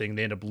 1-0.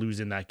 They end up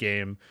losing that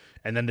game.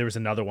 And then there was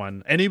another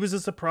one, and he was a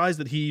surprise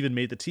that he even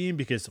made the team,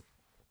 because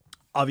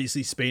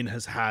obviously Spain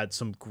has had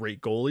some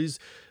great goalies.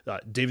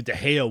 David De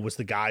Gea was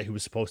the guy who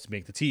was supposed to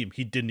make the team.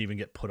 He didn't even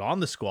get put on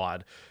the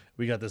squad.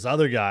 We got this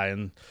other guy.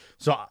 And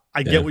so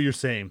I get what you're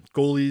saying.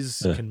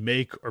 Goalies can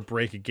make or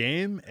break a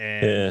game.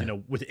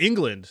 And, with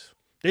England,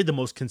 they had the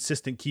most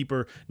consistent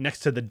keeper next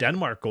to the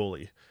Denmark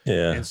goalie.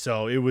 Yeah. And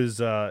so it was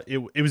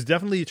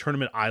definitely a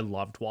tournament I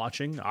loved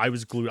watching. I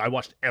was glued. I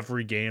watched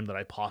every game that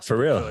I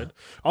possibly could.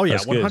 Oh yeah,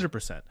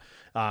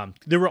 100%.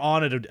 They were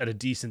on at a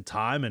decent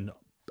time, and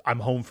I'm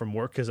home from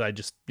work because I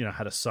just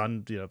had a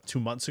son 2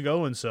 months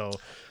ago, and so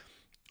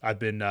I've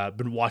been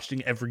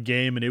watching every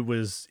game, and it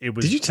was.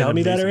 Did you tell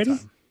me that already?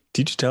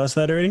 Did you tell us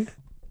that already?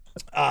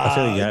 I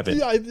feel like you haven't.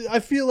 Yeah, I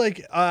feel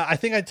like I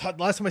think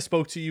last time I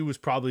spoke to you was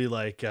probably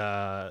like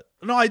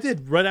no, I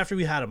did right after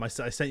we had him. I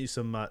sent you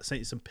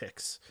some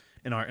pics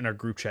in our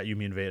group chat. You,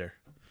 me, and Vader.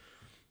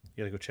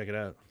 You gotta go check it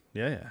out.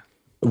 Yeah.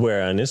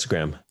 Where on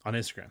Instagram? On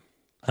Instagram.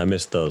 I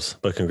missed those,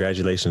 but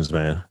congratulations,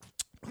 man.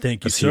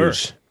 Thank you, That's sir.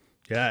 Huge.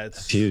 Yeah,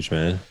 it's huge,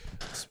 man.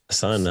 A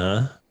son,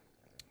 huh?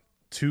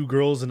 2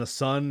 girls and a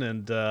son,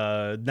 and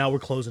now we're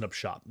closing up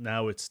shop.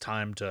 Now it's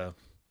time to.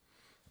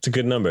 It's a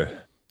good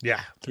number.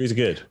 Yeah, 3 is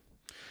good.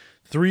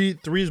 3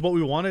 is what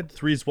we wanted.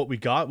 3 is what we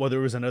got. Whether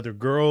it was another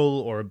girl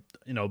or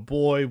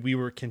boy, we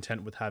were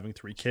content with having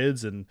 3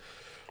 kids, and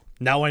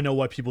now I know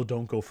why people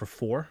don't go for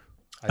 4.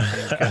 I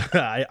think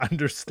I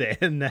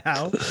understand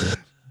now.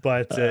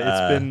 But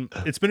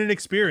it's been an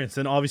experience,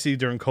 and obviously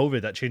during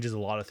COVID that changes a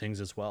lot of things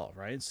as well,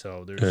 right?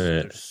 So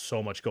there's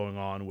so much going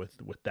on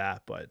with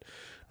that. But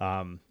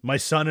my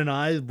son and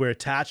I were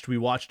attached. We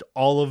watched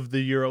all of the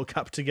Euro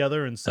Cup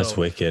together, and so that's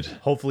wicked.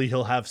 Hopefully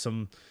he'll have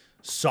some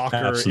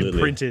soccer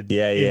imprinted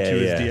into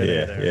his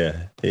DNA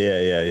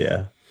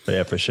there.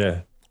 Yeah, for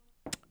sure.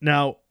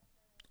 Now,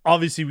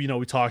 obviously, we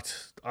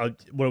talked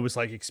what it was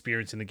like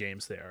experiencing the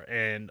games there,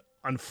 and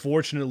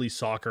unfortunately,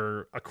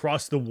 soccer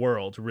across the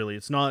world, really,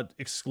 it's not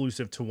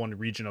exclusive to one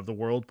region of the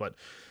world, but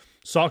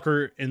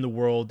soccer in the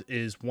world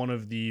is one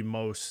of the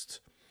most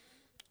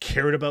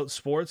cared about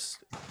sports,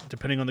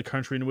 depending on the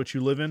country in which you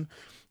live in.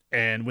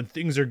 And when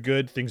things are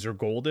good, things are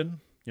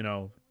golden.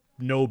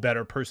 No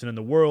better person in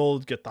the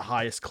world, get the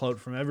highest clout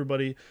from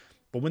everybody.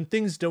 But when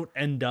things don't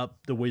end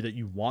up the way that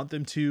you want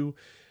them to,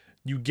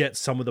 you get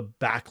some of the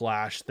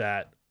backlash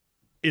that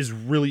is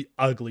really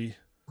ugly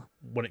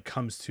when it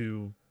comes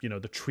to, you know,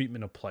 the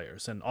treatment of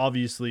players. And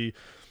obviously,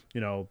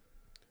 you know,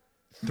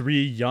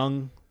 3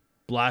 young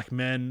black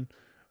men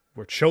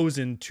were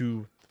chosen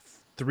to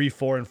 3,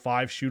 4, and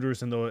 5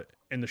 shooters in the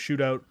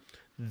shootout.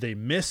 They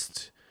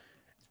missed,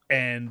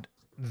 and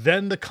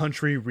then the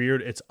country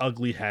reared its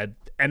ugly head,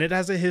 and it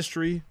has a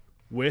history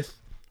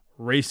with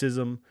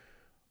racism.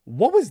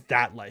 What was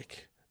that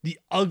like? The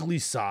ugly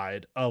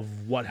side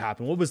of what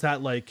happened. What was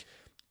that like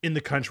in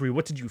the country?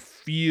 What did you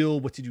feel?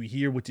 What did you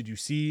hear? What did you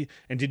see?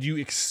 And did you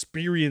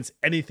experience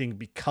anything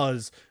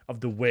because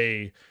of the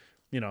way,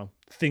 you know,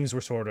 things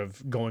were sort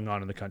of going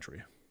on in the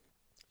country?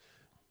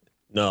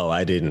 No,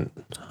 I didn't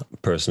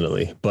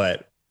personally,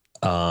 but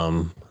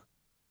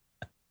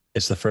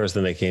it's the first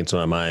thing that came to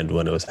my mind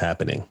when it was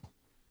happening.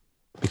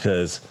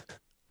 Because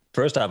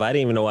first off, I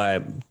didn't even know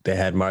why they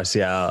had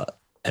Martial,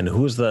 and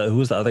who's the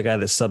other guy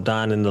that subbed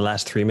on in the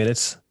last 3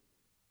 minutes?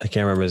 I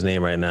can't remember his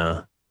name right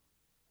now.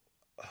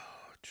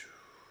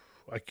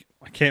 I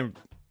can't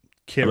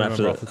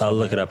remember. I'll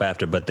look it up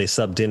after, but they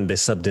subbed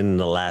in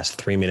the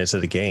last 3 minutes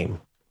of the game.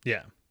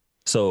 Yeah.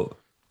 So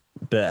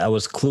I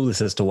was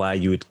clueless as to why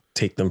you would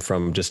take them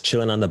from just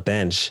chilling on the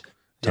bench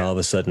to all of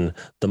a sudden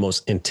the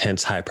most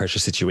intense high pressure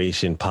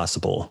situation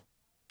possible.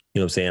 You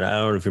know what I'm saying? I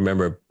don't know if you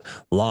remember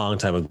a long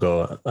time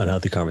ago,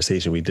 Unhealthy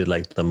Conversation, we did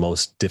like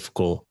most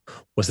difficult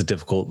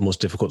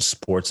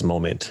sports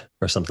moment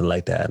or something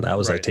like that. And I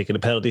was like taking a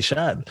penalty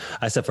shot.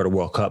 I said for the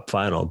World Cup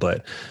final,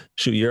 but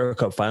shoot, Euro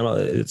Cup final,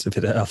 it's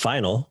a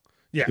final.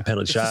 Yeah,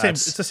 penalty shots.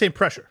 It's the same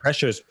pressure.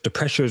 The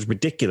pressure is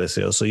ridiculous.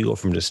 You know? So you go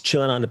from just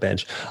chilling on the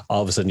bench,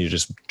 all of a sudden you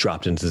just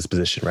dropped into this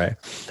position, right?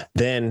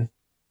 Then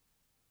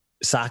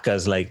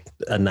Saka's like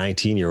a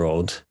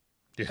 19-year-old.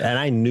 Yeah. And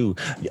I knew,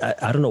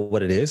 I don't know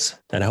what it is,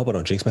 and I hope I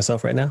don't jinx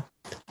myself right now.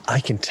 I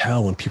can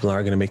tell when people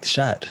aren't going to make the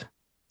shot.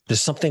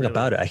 There's something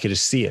about it. I could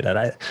just see it.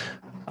 And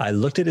I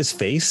looked at his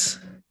face,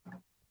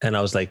 and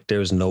I was like,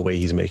 there's no way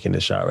he's making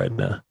this shot right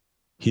now.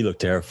 He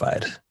looked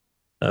terrified.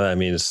 I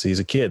mean, he's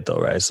a kid though,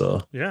 right?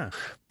 So yeah.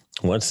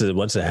 Once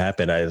it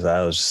happened, I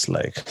was just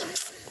like,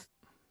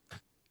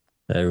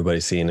 everybody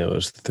seeing it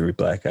was 3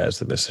 black guys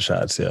that missed the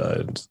shots.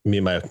 Yeah, me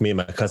and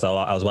my cousin.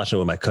 I was watching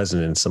it with my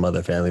cousin and some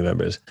other family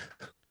members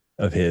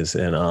of his,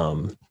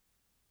 and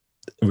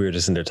we were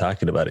just in there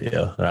talking about it.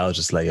 Yeah, and I was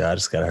just like, I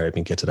just gotta hurry up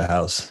and get to the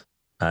house.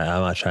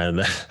 I'm not trying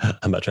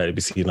to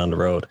be seen on the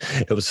road.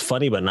 It was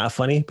funny, but not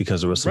funny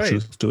because there was some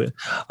truth to it.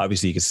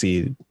 Obviously, you could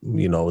see,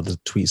 you know, the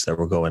tweets that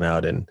were going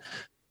out, and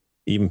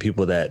even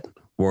people that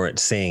weren't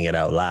saying it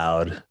out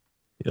loud,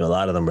 you know, a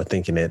lot of them were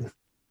thinking it.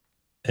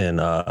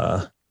 And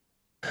I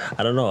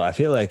don't know. I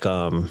feel like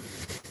there's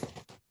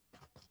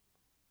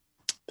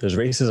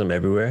racism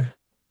everywhere,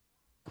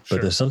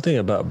 but there's something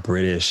about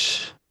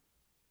British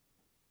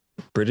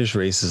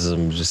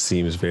racism just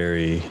seems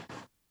very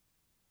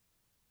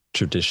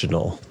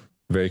traditional,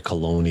 very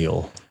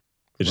colonial.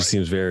 It just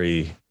seems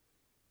very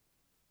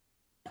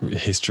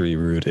history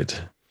rooted.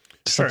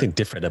 Something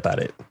different about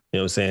it. You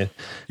know what I'm saying?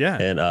 Yeah.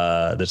 And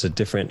there's a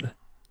different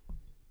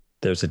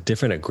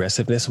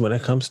aggressiveness when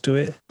it comes to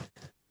it.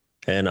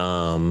 And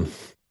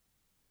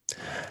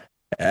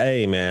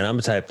hey man, I'm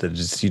the type that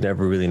just, you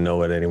never really know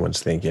what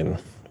anyone's thinking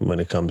when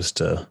it comes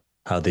to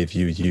how they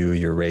view you,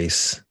 your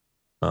race,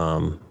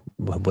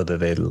 whether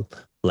they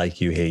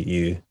like you, hate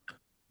you.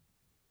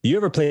 You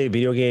ever play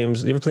video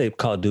games? You ever play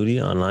Call of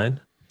Duty online?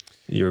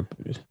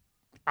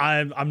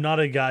 I'm not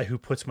a guy who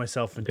puts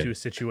myself into a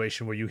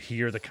situation where you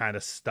hear the kind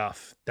of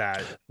stuff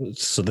that.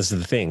 So this is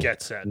the thing.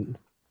 Gets said.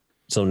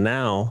 So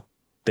now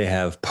they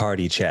have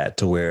party chat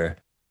to where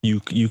you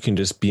can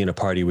just be in a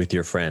party with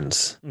your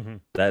friends. Mm-hmm.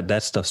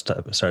 That stuff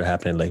started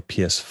happening like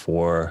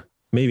PS4,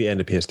 maybe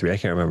end of PS3. I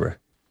can't remember.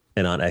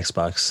 And on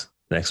Xbox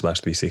and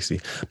Xbox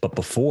 360. But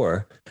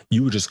before,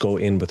 you would just go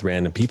in with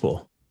random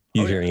people.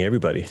 You hearing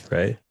everybody,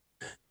 right?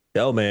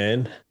 Yo,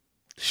 man.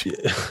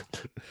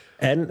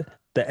 And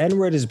the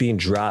N-word is being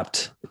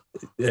dropped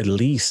at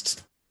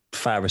least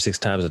 5 or 6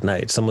 times a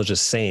night. Someone's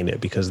just saying it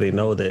because they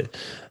know that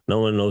no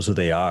one knows who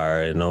they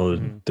are,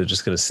 and they're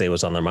just going to say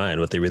what's on their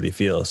mind, what they really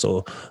feel.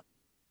 So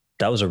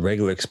that was a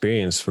regular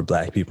experience for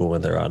Black people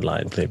when they're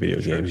online playing video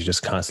games. You're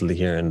just constantly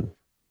hearing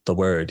the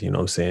word, you know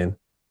what I'm saying?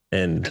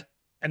 And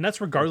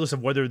that's regardless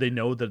of whether they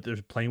know that they're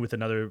playing with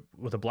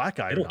a Black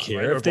guy. They don't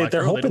care. Right?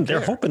 They're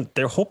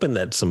hoping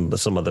that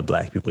some other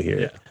Black people hear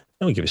it.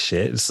 They don't give a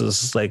shit. It's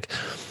just like,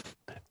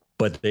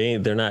 but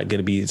they're not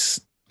going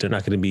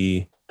to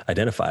be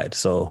identified.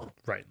 So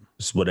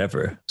it's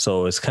whatever.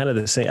 So it's kind of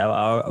the same.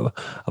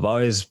 I've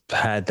always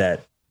had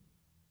that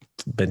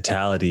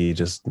mentality,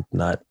 just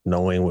not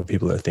knowing what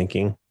people are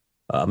thinking.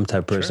 I'm the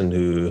type of person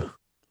who,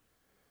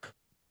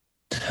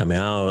 I mean,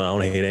 I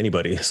don't hate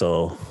anybody.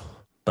 So,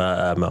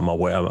 but I'm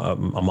aware.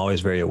 I'm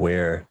always very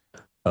aware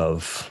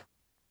of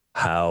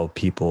how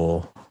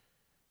people,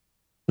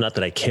 not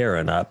that I care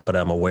or not, but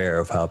I'm aware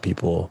of how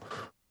people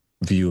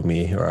view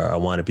me, or I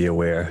want to be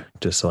aware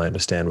just so I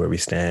understand where we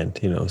stand,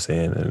 you know what I'm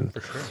saying? And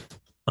for sure.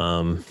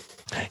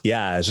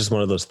 Yeah, it's just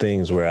one of those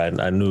things where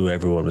I knew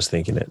everyone was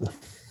thinking it.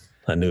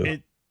 I knew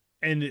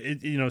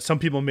And some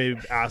people may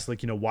ask,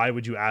 like, why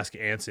would you ask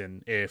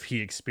Anson if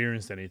he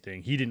experienced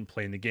anything? He didn't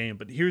play in the game.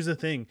 But here's the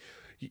thing.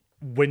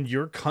 When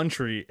your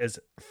country is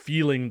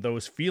feeling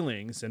those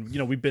feelings, and,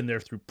 we've been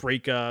there through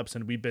breakups,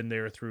 and we've been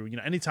there through,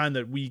 anytime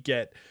that we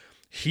get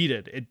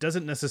heated, it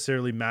doesn't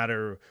necessarily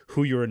matter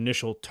who your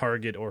initial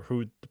target or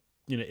who,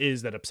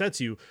 is that upsets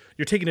you.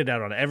 You're taking it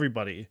out on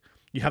everybody.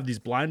 You have these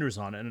blinders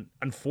on. And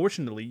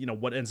unfortunately,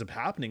 what ends up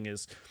happening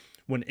is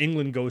when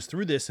England goes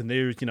through this and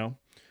there's,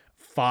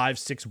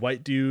 5-6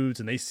 white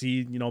dudes and they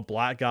see,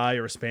 black guy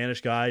or a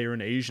Spanish guy or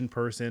an Asian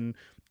person,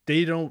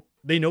 they know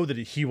that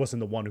he wasn't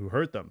the one who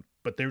hurt them,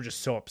 but they're just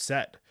so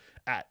upset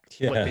at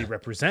what they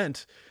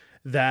represent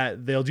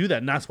that they'll do that.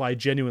 And that's why I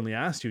genuinely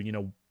asked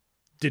you,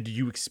 did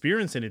you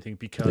experience anything?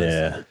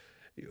 Because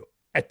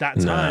at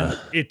that time,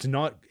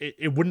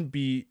 it wouldn't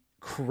be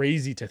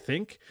crazy to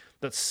think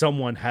that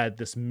someone had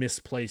this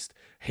misplaced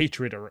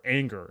hatred or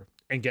anger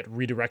and get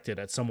redirected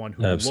at someone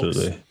who looks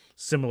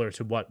similar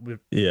to what we were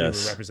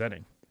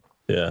representing.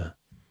 Yeah.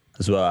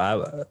 As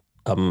well,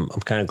 I'm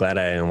kind of glad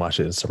I didn't watch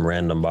it in some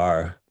random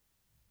bar.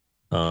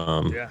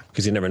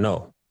 Because you never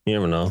know. You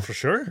never know. For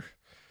sure.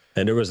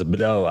 And there was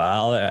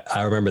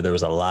I remember there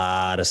was a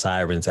lot of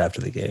sirens after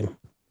the game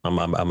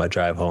on my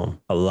drive home.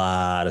 A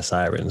lot of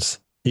sirens,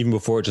 even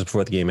just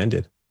before the game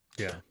ended.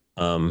 Yeah.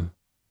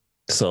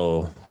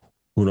 So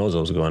who knows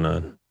what was going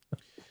on?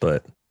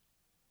 But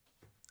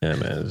yeah,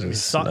 man,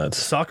 nuts.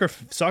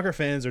 Soccer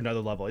fans are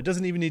another level. It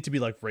doesn't even need to be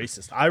like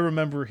racist. I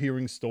remember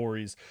hearing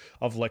stories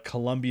of like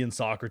Colombian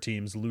soccer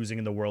teams losing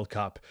in the World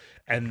Cup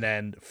and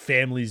then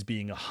families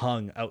being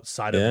hung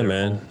outside of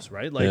their homes,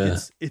 right? Like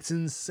it's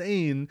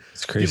insane.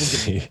 It's crazy.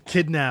 People getting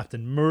kidnapped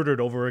and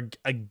murdered over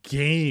a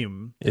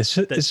game. It's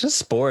just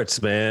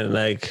sports, man.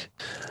 Like,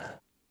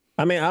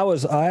 I mean, I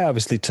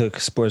obviously took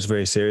sports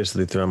very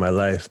seriously throughout my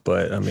life,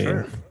 but I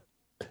mean,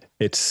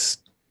 it's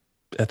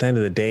at the end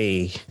of the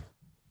day,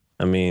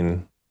 I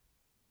mean,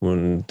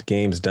 when the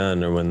game's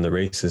done or when the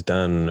race is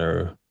done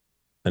or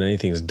when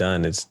anything's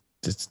done, it's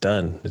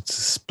done.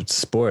 It's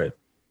sport.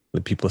 The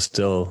people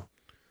still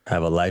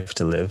have a life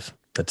to live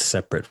that's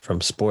separate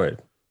from sport.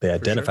 They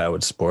identify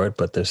with sport,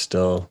 but there's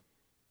still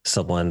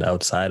someone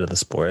outside of the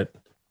sport.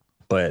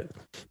 But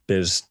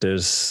there's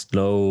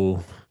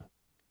no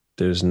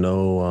divide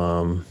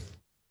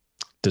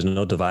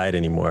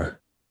anymore.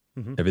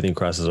 Mm-hmm. Everything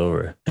crosses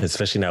over,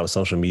 especially now with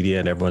social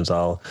media and everyone's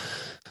all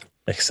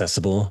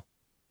accessible.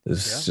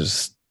 It's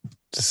just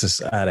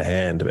out of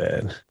hand,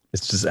 man.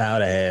 It's just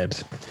out of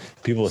hand.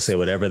 People will say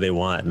whatever they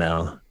want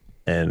now.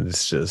 And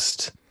it's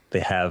just,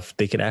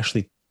 they can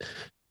actually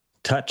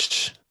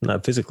touch,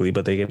 not physically,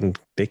 but they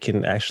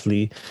can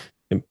actually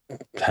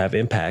have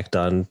impact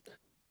on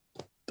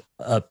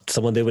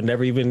someone they would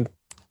never even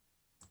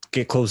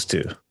get close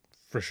to.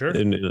 For sure.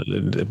 And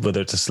whether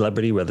it's a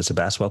celebrity, whether it's a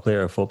basketball player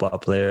or a football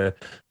player,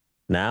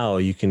 now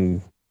you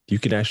can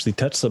actually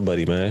touch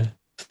somebody, man.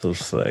 So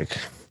it's like,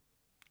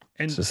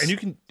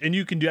 and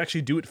you can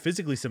actually do it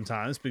physically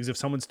sometimes, because if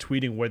someone's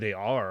tweeting where they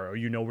are,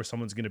 or where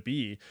someone's going to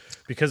be,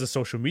 because of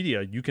social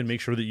media, you can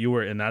make sure that you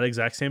are in that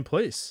exact same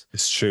place.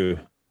 It's true.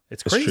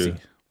 It's crazy. True.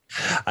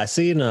 I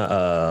seen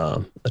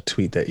a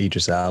tweet that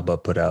Idris Elba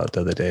put out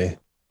the other day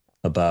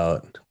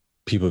about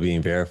people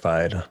being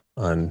verified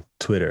on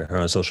Twitter or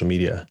on social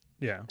media.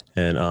 Yeah.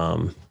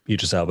 And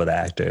Idris Elba, the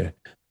actor,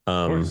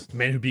 the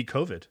man who beat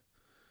COVID.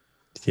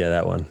 Yeah,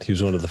 that one. He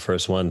was one of the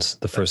first ones,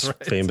 the first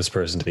famous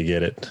person to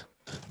get it.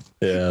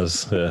 Yeah,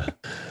 but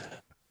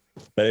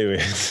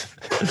anyways,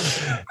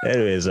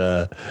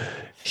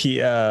 he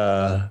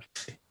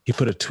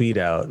put a tweet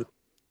out,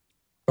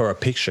 or a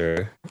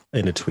picture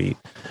in a tweet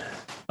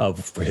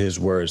of his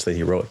words that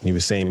he wrote. And he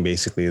was saying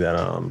basically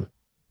that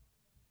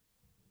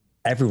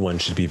everyone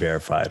should be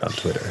verified on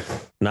Twitter,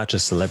 not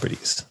just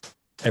celebrities,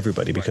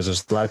 everybody, because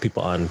there's a lot of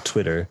people on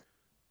Twitter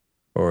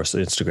or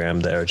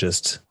Instagram that are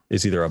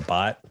it's either a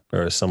bot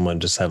or someone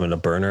just having a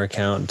burner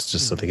account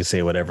just so they can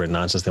say whatever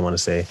nonsense they want to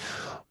say.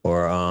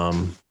 Or,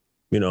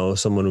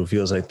 someone who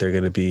feels like they're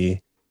going to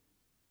be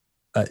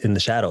in the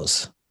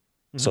shadows.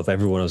 Mm-hmm. So if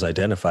everyone was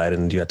identified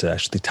and you had to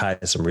actually tie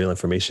some real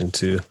information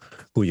to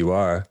who you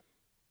are,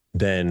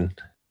 then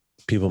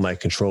people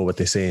might control what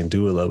they say and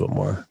do a little bit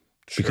more.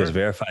 Sure. Because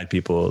verified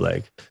people,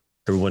 like,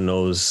 everyone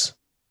knows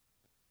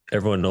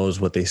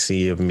what they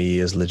see of me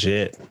is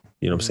legit.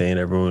 You know what I'm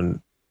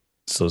saying?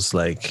 So it's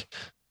like,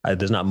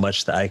 there's not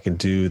much that I can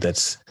do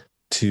that's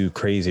too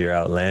crazy or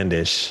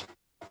outlandish,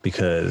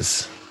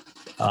 because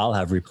I'll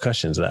have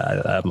repercussions.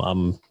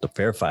 I'm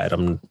verified.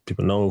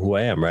 People know who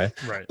I am, right?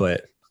 Right.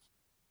 But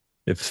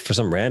if for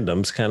some random,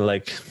 it's kind of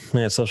like,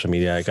 man, social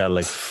media, I got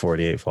like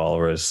 48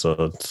 followers,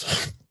 so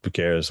who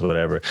cares,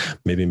 whatever.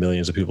 Maybe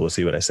millions of people will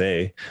see what I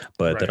say,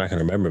 but they're not going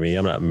to remember me.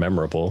 I'm not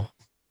memorable.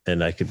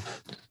 And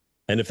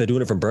if they're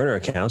doing it from burner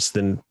accounts,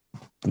 then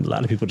a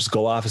lot of people just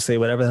go off and say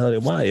whatever the hell they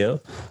want,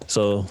 yo.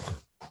 So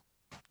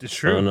it's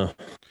true. I don't know.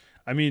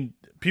 I mean,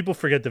 people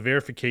forget the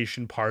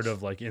verification part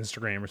of like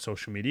Instagram or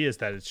social media is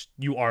that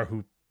you are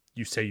who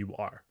you say you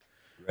are,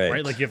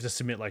 right? Like you have to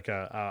submit like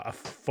a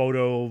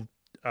photo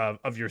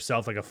of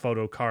yourself, like a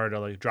photo card or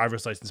like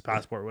driver's license,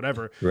 passport,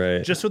 whatever,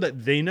 Right. just so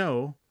that they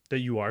know that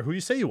you are who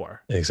you say you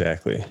are.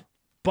 Exactly.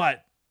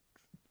 But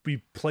we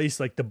place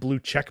like the blue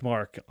check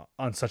mark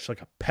on such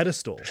like a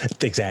pedestal,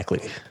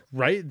 Exactly.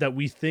 right? That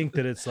we think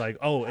that it's like,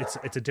 oh, it's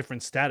a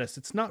different status.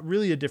 It's not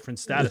really a different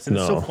status. And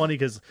it's so funny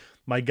because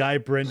my guy,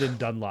 Brendan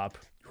Dunlop,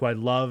 who I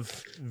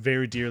love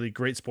very dearly,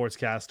 great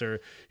sportscaster,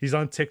 he's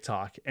on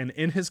TikTok, and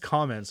in his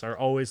comments are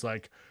always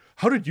like,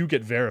 how did you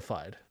get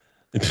verified?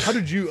 How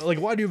did you, like,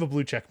 why do you have a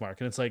blue check mark?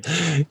 And it's like,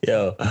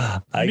 yo,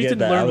 I get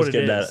that. I was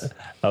getting that.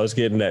 I was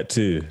getting that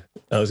too.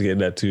 I was getting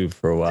that too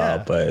for a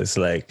while, but it's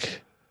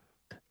like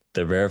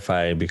they're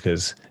verifying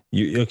because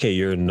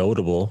you're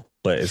notable,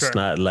 but it's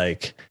not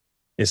like,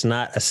 it's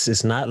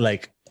not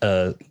like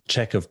a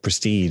check of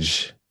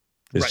prestige.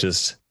 It's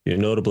just, you're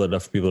notable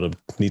enough for people to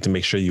need to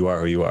make sure you are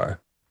who you are.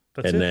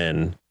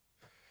 Then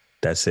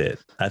that's it.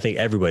 I think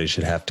everybody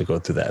should have to go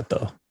through that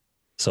though.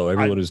 So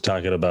everyone who's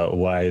talking about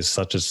why is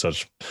such and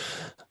such,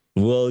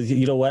 well,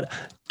 you know what?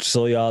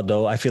 So y'all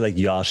know, I feel like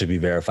y'all should be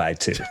verified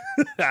too.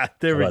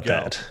 There we go.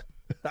 That?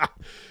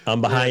 I'm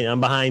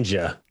behind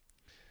you.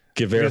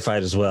 Get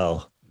verified as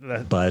well,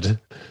 bud.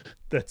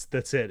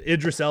 That's it.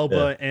 Idris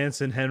Elba,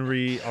 Anson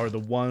Henry are the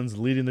ones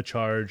leading the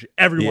charge.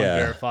 Everyone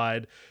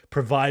verified,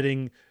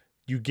 providing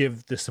you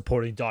give the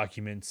supporting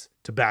documents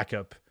to back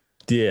up.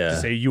 To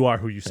say you are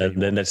who you say.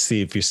 And then let's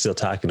see if you're still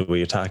talking the way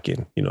you're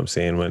talking. You know what I'm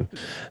saying? When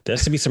there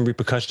has to be some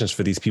repercussions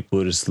for these people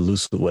who just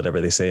lose whatever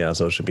they say on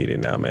social media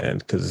now, man.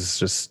 Because it's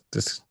just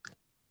this.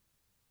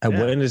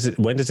 When does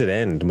it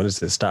end? When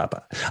does it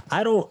stop?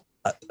 I don't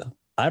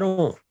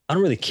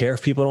really care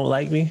if people don't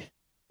like me,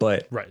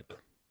 but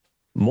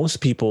most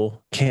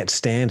people can't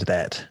stand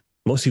that.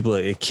 Most people,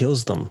 it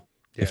kills them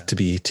if to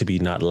be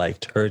not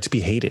liked or to be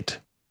hated.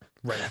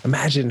 Right.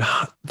 Imagine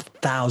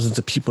thousands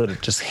of people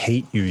that just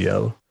hate you,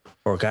 yo.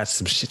 Or got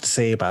some shit to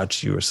say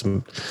about you, or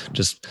some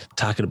just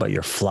talking about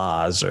your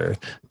flaws, or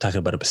talking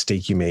about a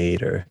mistake you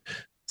made, or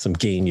some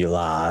game you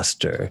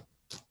lost, or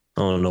I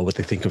don't know what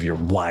they think of your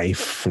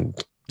wife and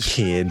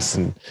kids.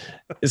 And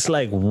it's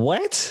like,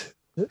 what?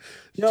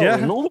 Yo,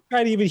 no one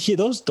trying to even hear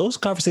those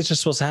conversations are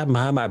supposed to happen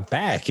behind my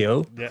back,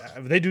 yo. Yeah,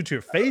 they do to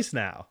your face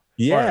now.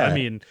 Yeah. Or, I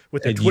mean,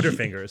 with their Twitter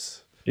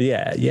fingers.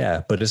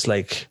 Yeah. But it's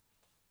like,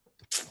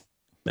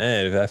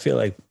 man, I feel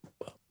like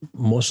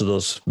most of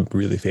those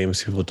really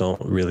famous people don't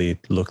really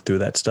look through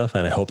that stuff,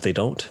 and I hope they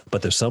don't,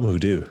 but there's some who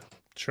do.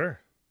 Sure.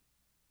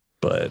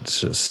 But it's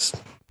just,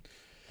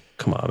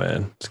 come on,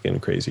 man. It's getting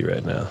crazy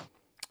right now.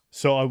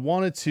 So I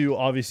wanted to,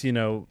 obviously,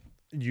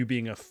 you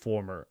being a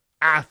former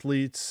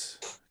athlete,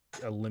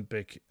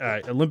 Olympic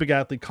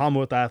athlete,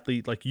 Commonwealth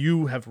athlete, like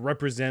you have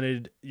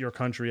represented your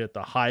country at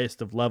the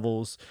highest of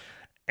levels.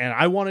 And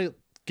I want to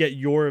get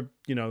your,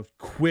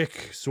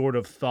 quick sort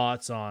of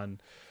thoughts on,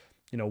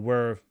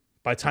 where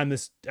by the time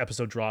this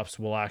episode drops,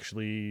 we'll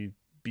actually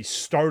be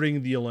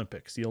starting the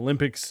Olympics. The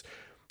Olympics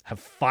have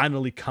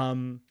finally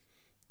come.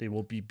 They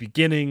will be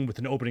beginning with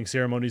an opening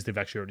ceremonies. They've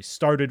actually already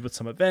started with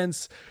some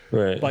events.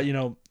 Right. But,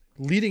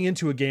 leading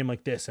into a game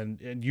like this,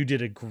 and you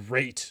did a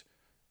great,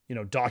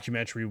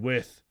 documentary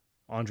with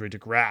Andre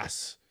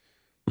DeGrasse,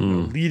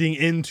 leading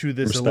into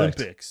this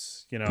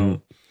Olympics,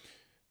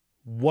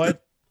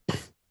 what,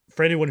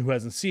 for anyone who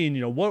hasn't seen,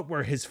 what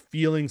were his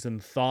feelings and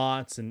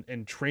thoughts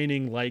and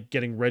training like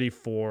getting ready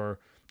for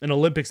an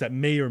Olympics that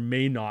may or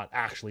may not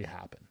actually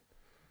happen?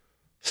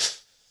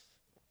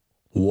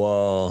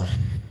 Well,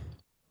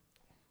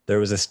 there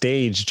was a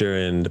stage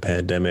during the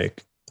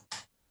pandemic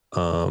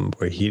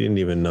where he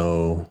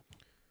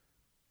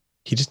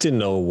just didn't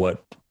know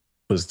what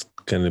was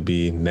going to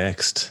be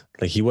next.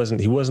 Like he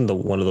wasn't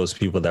one of those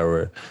people that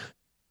were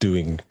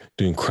doing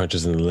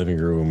crunches in the living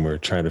room or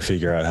trying to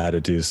figure out how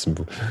to do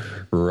some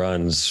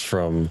runs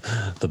from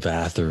the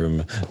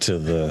bathroom to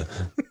the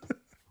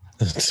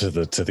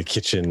to the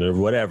kitchen or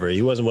whatever.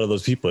 He wasn't one of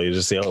those people. You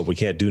just say, "Oh, we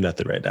can't do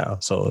nothing right now."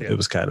 So it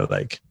was kind of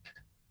like,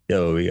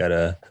 "Yo, we got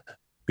an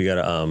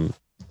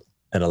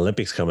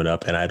Olympics coming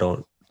up, and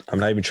I'm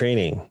not even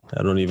training.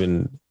 I don't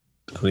even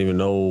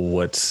know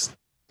what's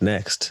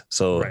next."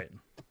 So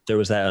there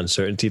was that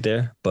uncertainty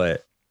there,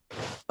 but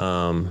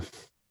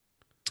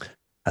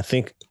I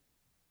think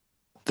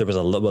there was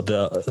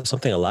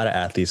something a lot of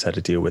athletes had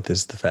to deal with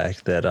is the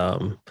fact that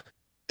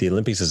the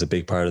Olympics is a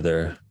big part of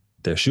their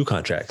shoe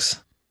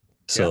contracts.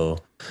 So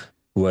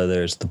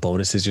whether it's the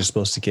bonuses you're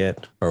supposed to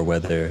get or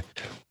whether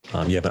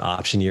you have an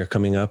option year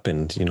coming up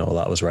and, a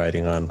lot was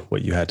riding on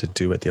what you had to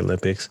do at the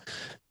Olympics,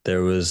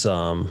 there was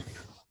a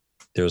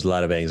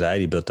lot of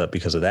anxiety built up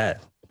because of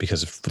that,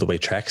 because of the way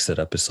track's set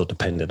up is so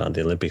dependent on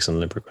the Olympics and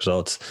Olympic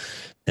results.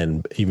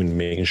 And even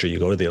making sure you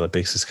go to the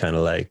Olympics is kind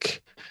of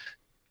like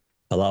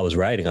a lot was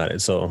riding on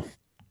it. So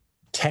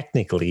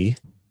technically,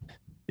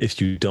 if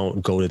you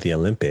don't go to the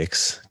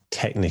Olympics,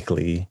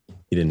 technically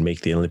you didn't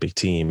make the Olympic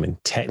team,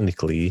 and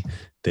technically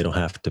they don't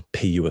have to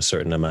pay you a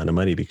certain amount of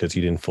money because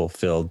you didn't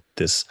fulfill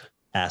this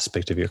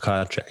aspect of your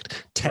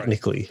contract,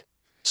 technically.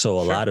 So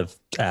a lot of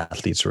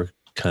athletes were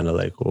kind of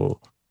like,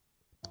 well,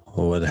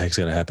 what the heck's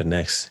going to happen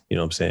next? You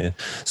know what I'm saying?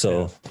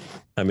 So,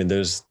 I mean,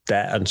 there's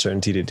that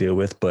uncertainty to deal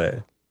with,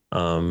 but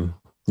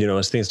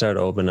as things started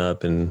to open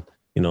up and,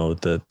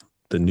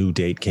 the new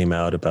date came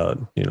out about,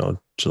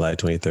 July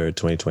 23rd,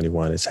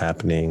 2021 is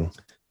happening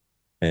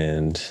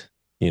and,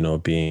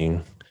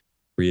 being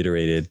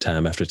reiterated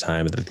time after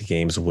time that the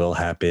games will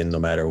happen no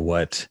matter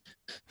what's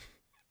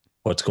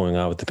going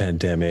on with the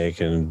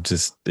pandemic and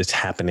just it's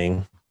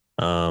happening.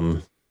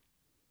 Athletes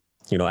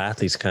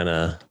kind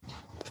of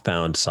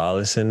found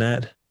solace in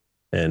that.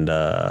 And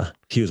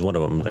he was one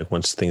of them. Like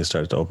once things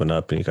started to open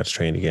up and he got to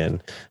train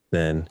again,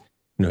 then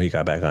he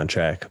got back on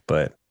track.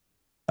 But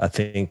I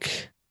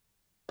think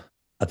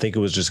it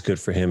was just good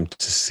for him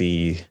to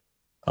see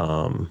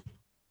some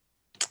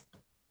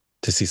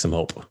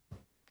hope.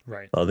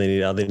 Right. All they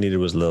needed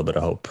was a little bit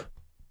of hope.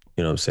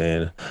 You know what I'm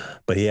saying?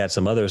 But he had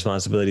some other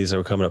responsibilities that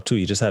were coming up too.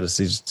 He just had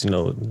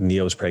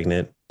Neo's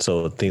pregnant.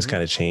 So things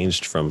kind of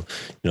changed from,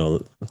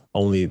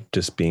 only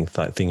just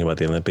thinking about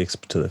the Olympics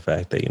to the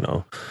fact that,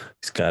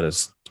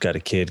 he's got a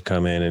kid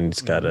come in and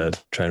he's got to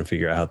try and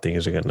figure out how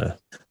things are going to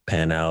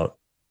pan out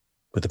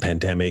with the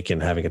pandemic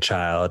and having a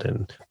child.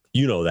 And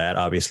that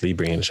obviously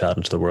bringing a child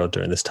into the world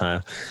during this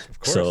time.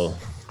 So,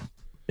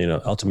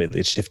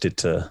 ultimately it shifted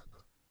to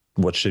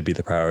what should be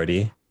the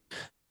priority.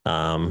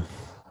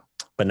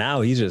 But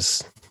now he's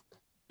just,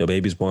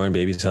 baby's born,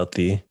 baby's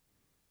healthy.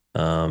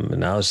 And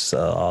now it's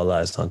all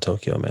eyes on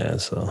Tokyo, man.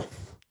 So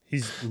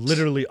he's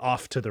literally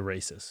off to the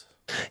races.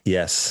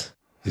 Yes,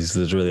 he's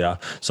literally off.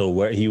 So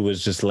where he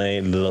was just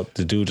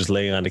the dude just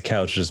laying on the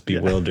couch, just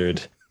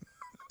bewildered.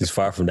 He's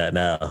far from that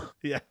now.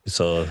 Yeah.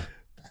 So,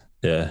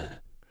 yeah.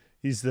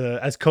 He's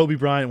as Kobe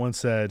Bryant once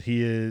said,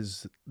 he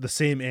is the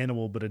same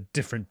animal, but a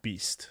different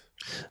beast.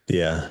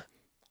 Yeah.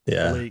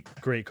 Yeah.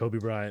 Great Kobe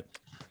Bryant.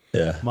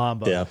 Yeah.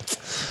 Mamba. Yeah.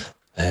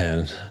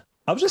 And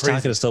I was just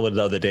talking to someone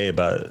the other day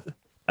about,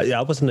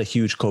 I wasn't a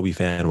huge Kobe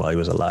fan while he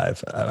was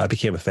alive. I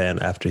became a fan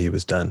after he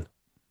was done.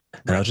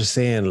 And I was just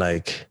saying,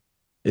 like,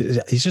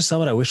 he's just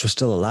someone I wish was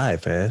still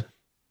alive, man.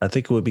 I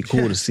think it would be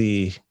cool to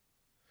see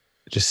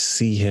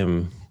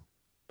him.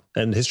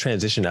 And his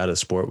transition out of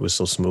sport was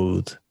so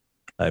smooth.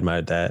 I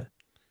admired that.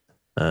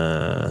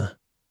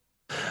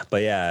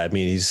 But yeah, I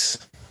mean,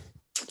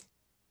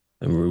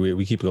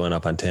 we keep going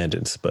up on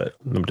tangents, but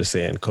I'm just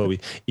saying, Kobe,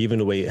 even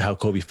the way how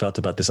Kobe felt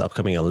about this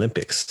upcoming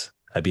Olympics,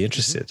 I'd be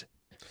interested.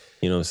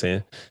 You know what I'm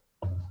saying?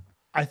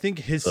 I think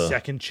his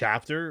second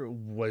chapter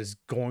was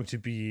going to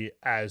be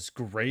as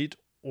great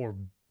or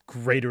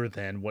greater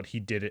than what he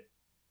did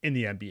in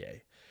the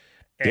NBA.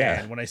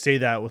 And when I say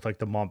that with like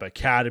the Mamba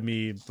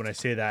Academy, when I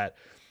say that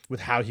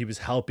with how he was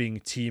helping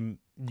Team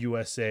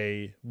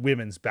USA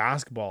women's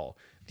basketball,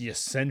 the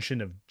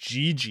ascension of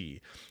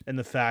Gigi, and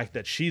the fact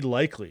that she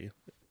likely,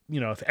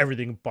 if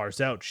everything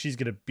bars out, she's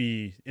going to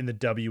be in the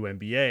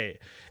WNBA.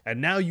 And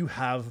now you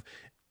have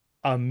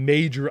a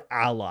major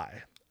ally,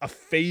 a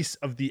face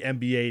of the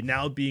NBA,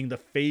 now being the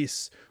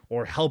face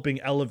or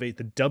helping elevate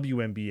the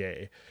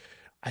WNBA.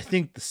 I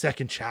think the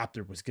second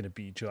chapter was going to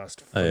be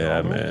just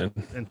phenomenal. Yeah, man.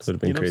 And would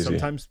have been crazy.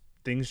 Sometimes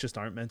things just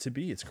aren't meant to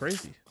be. It's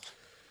crazy.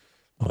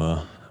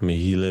 Well, I mean,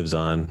 he lives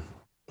on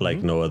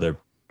like no other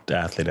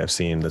athlete I've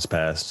seen this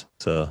past.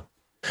 So,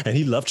 and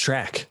he loved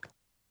track.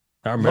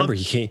 I remember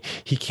he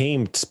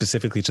came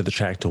specifically to the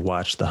track to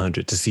watch the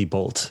 100 to see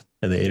Bolt,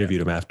 and they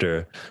interviewed him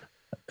after.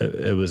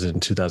 It was in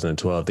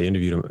 2012. They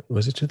interviewed him.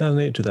 Was it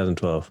 2008,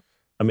 2012?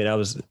 I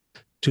mean,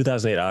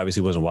 2008. I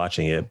obviously wasn't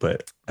watching it,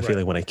 but I feel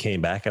like when I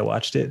came back, I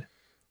watched it.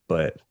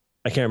 But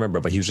I can't remember.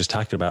 But he was just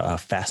talking about how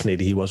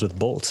fascinated he was with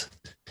Bolt.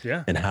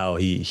 Yeah. And how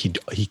he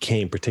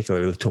came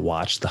particularly to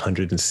watch the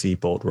 100 and see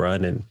Bolt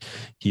run, and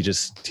he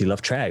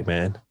loved track,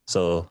 man.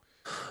 So,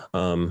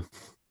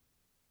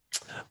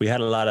 we had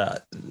a lot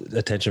of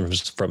attention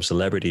from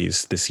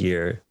celebrities this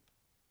year,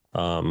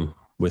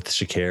 with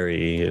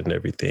Sha'Carri and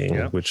everything,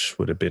 which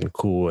would have been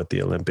cool at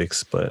the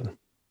Olympics. But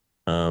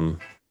I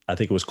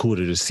think it was cool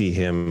to just see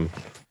him,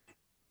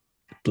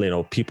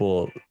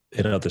 people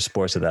in other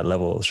sports at that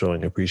level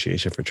showing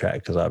appreciation for track,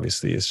 because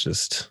obviously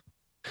it's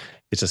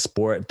a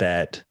sport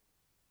that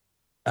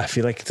I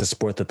feel like it's a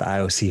sport that the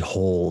IOC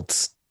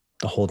holds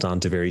on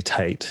to very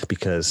tight,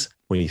 because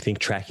when you think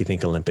track, you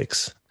think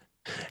Olympics.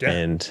 Yeah.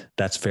 And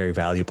that's very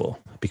valuable,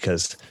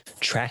 because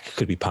track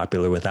could be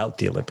popular without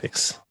the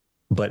Olympics,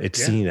 but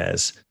it's seen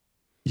as,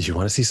 if you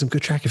want to see some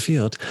good track and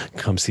field,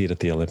 come see it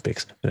at the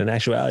Olympics. And in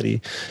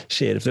actuality,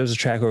 if there was a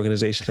track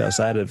organization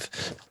outside of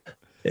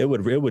it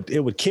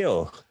would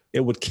kill.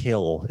 It would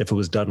kill if it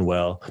was done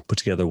well, put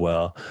together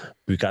well.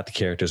 We got the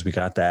characters, we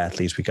got the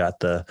athletes, we got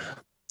the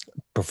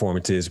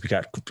performances, we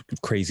got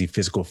crazy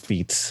physical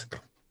feats.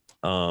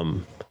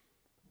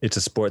 It's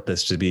a sport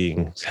that's just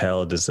being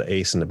held as the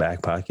ace in the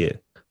back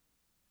pocket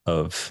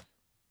of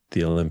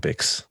the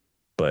Olympics,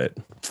 but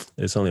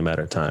it's only a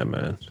matter of time,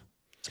 man.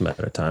 It's a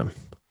matter of time.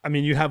 I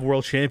mean, you have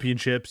world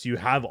championships, you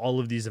have all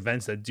of these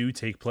events that do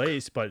take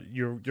place, but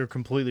you're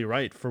completely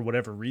right. For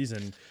whatever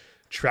reason,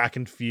 track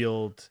and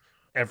field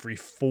every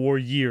 4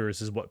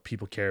 years is what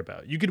people care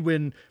about. You could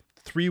win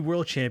 3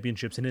 world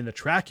championships, and in the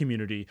track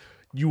community,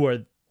 you are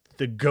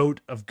the GOAT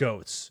of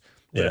GOATs.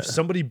 But if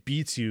somebody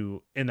beats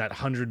you in that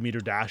 100-meter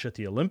dash at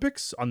the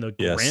Olympics on the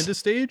Yes. grandest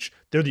stage,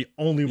 they're the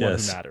only one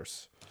who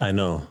matters. I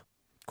know.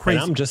 Crazy.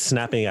 And I'm just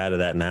snapping out of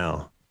that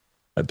now.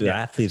 The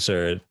athletes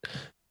are,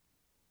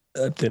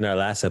 in our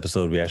last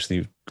episode, we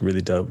actually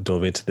really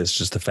dove into this,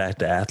 just the fact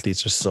that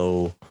athletes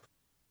are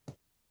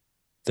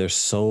they're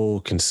so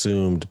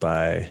consumed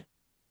by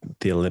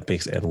the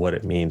Olympics and what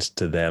it means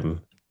to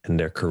them in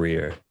their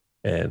career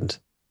and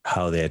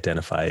how they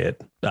identify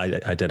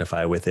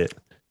with it.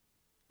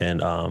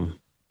 And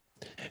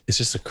it's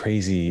just a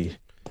crazy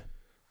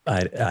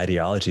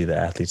ideology that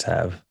athletes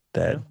have,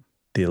 that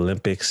the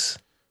Olympics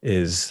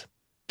is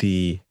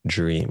the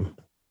dream.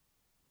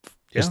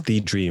 It's the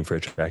dream for a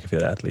track and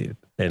field athlete.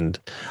 And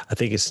I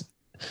think it's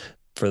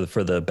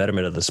for the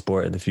betterment of the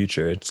sport in the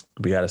future,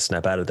 we got to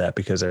snap out of that,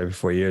 because every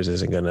 4 years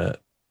isn't gonna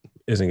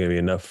be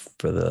enough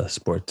for the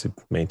sport to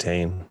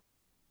maintain.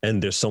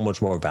 And there's so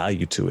much more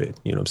value to it.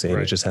 You know what I'm saying?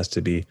 Right. It just has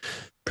to be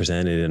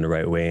presented in the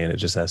right way, and it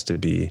just has to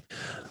be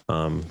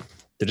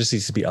there just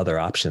needs to be other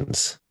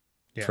options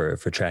for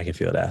track and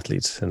field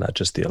athletes, and not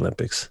just the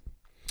Olympics.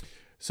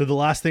 So the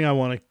last thing I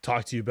want to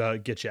talk to you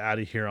about, get you out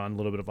of here on a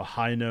little bit of a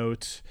high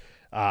note.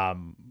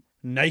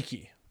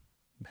 Nike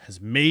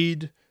has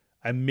made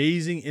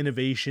amazing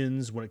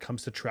innovations when it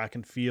comes to track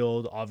and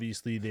field.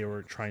 Obviously, they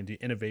were trying to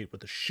innovate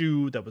with a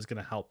shoe that was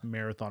going to help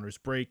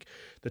marathoners break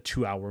the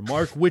 2-hour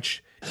mark,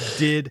 which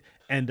did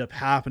end up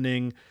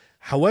happening.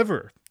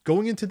 However,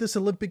 going into this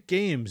Olympic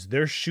Games,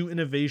 their shoe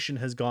innovation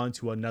has gone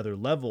to another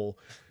level,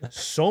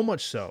 so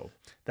much so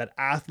that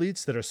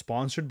athletes that are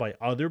sponsored by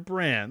other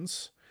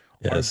brands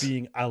are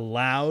being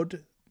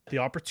allowed the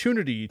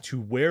opportunity to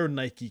wear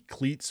Nike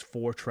cleats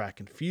for track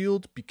and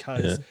field,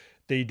 because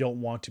they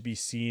don't want to be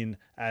seen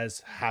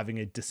as having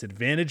a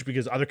disadvantage,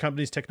 because other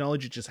companies'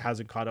 technology just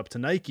hasn't caught up to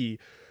Nike.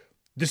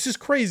 This is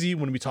crazy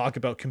when we talk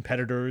about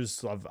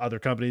competitors of other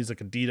companies like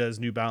Adidas,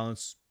 New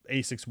Balance,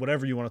 ASICS,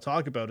 whatever you want to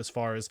talk about, as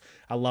far as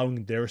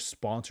allowing their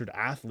sponsored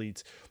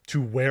athletes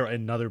to wear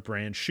another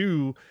brand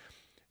shoe.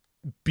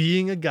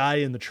 Being a guy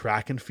in the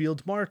track and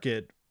field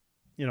market,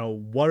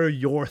 what are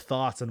your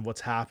thoughts on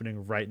what's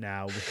happening right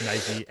now with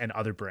Nike and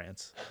other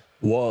brands?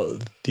 Well,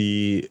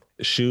 the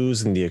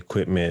shoes and the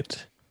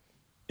equipment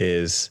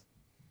is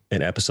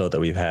an episode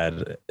that we've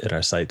had in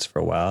our sites for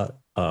a while.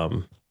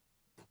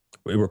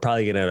 We're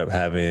probably going to end up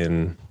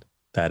having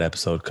that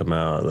episode come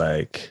out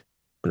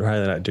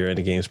probably not during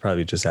the games,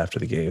 probably just after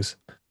the games,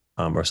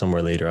 or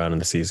somewhere later on in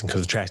the season,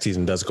 because the track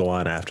season does go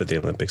on after the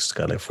Olympics. It's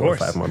got 4 or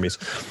 5 more meets.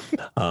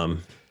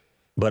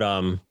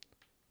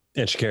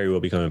 And Sha'Carri will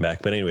be coming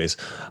back. But anyways,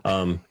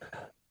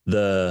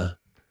 the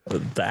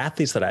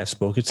athletes that I've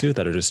spoken to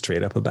that are just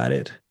straight up about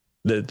it,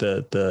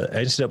 the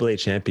NCAA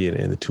champion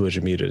in the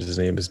 200 meters, his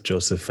name is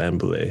Joseph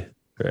Famboulé,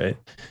 right?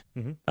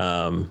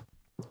 Mm-hmm.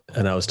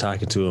 And I was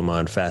talking to him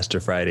on Faster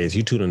Fridays.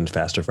 You tune in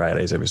Faster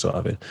Fridays every so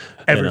often.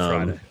 Every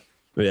Friday.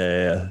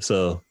 Yeah.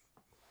 So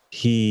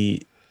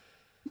he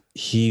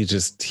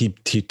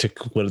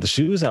took one of the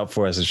shoes out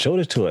for us and showed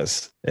it to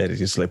us, and he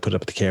just put it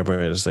up at the camera,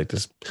 and it's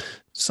this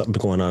something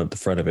going on at the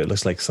front of it. It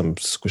looks like some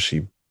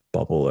squishy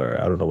bubble, or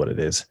I don't know what it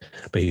is,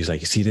 but he's like,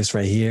 you see this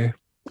right here?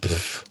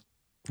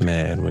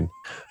 Man,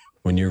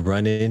 when you're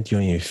running, you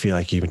don't even feel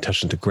like you're even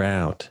touching the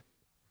ground.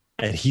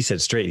 And he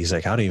said straight, he's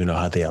like, I don't even know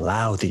how they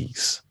allow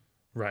these.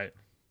 Right.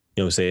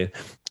 You know what I'm saying?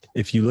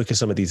 If you look at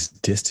some of these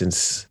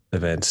distance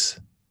events,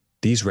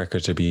 these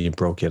records are being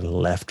broken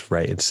left,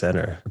 right, and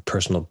center.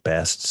 Personal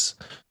bests,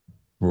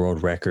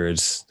 world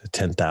records. The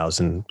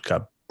 10,000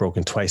 got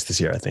broken twice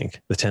this year, I think.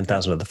 The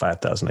 10,000 or the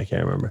 5,000, I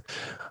can't remember.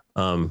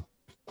 And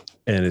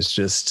it's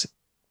just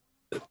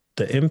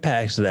the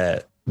impact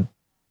that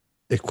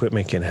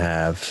equipment can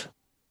have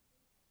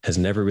has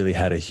never really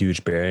had a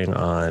huge bearing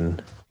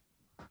on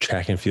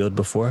track and field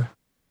before.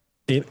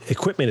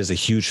 Equipment is a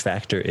huge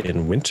factor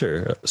in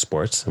winter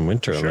sports and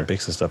winter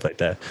Olympics and stuff like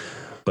that.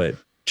 But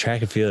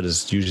track and field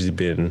has usually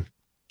been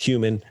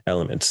human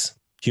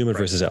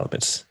versus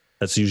elements.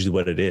 That's usually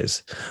what it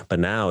is. But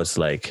now it's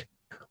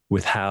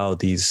with how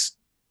these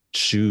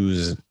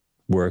shoes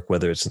work,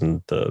 whether it's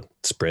in the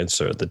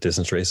sprints or the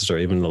distance races or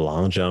even the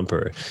long jump,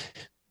 or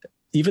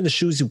even the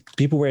shoes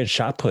people wear in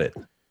shot put,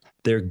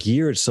 they're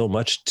geared so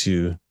much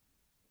to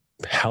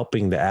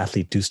helping the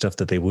athlete do stuff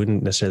that they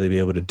wouldn't necessarily be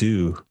able to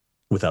do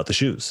without the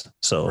shoes.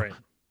 So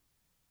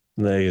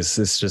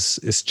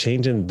it's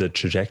changing the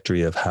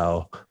trajectory of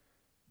how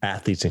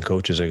athletes and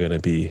coaches are going to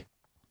be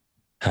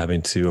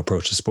having to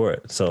approach the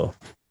sport. So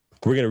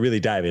we're going to really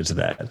dive into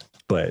that.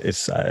 But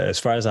it's as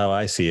far as how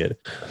I see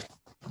it,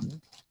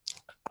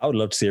 I would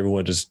love to see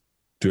everyone just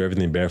do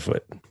everything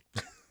barefoot.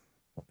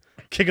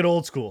 Kick it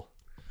old school.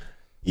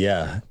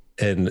 Yeah.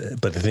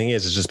 But the thing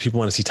is, it's just people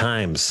want to see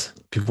times.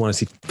 People want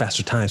to see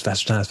faster times.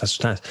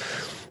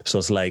 So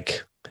it's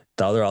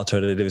the other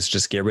alternative is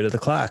just get rid of the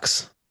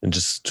clocks and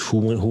just who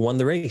won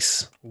the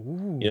race.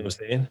 Ooh. You know what I'm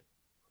saying?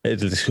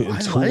 It's who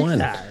won.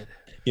 That.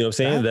 You know what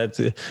I'm saying? That's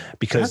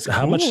because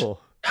how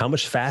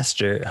much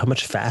faster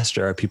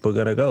are people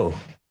gonna go?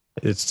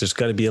 It's just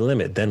got to be a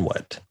limit. Then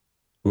what?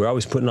 we're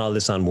always putting all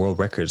this on world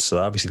records. So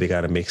obviously they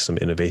got to make some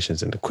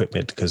innovations in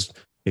equipment because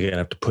you're going to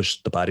have to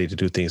push the body to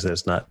do things that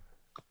it's not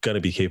going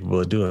to be capable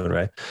of doing.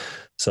 Right.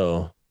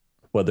 So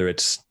whether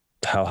it's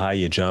how high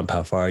you jump,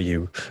 how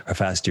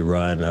fast you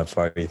run, how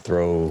far you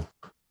throw,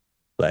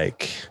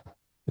 like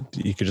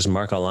you could just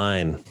mark a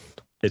line.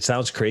 It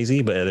sounds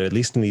crazy, but there at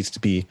least needs to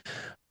be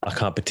a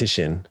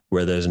competition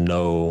where there's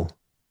no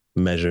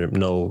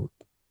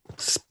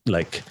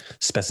like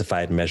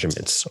specified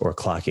measurements or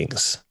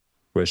clockings,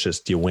 where it's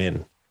just you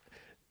win.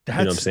 You know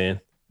what I'm saying?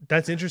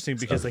 That's interesting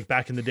because like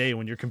back in the day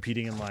when you're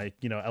competing in like,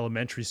 you know,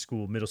 elementary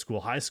school, middle school,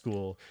 high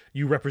school,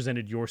 you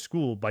represented your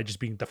school by just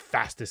being the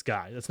fastest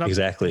guy. That's not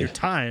exactly your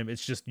time.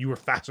 It's just you were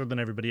faster than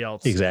everybody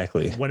else.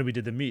 Exactly. When we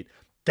did the meet.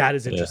 That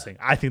is interesting.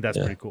 I think that's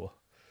pretty cool.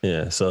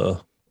 Yeah.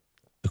 So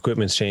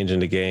equipment's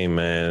changing the game,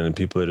 man. And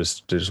people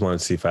just want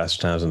to see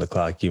faster times on the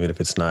clock, even if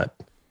it's not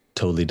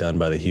totally done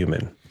by the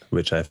human,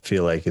 which I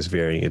feel like is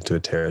veering into a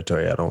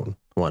territory I don't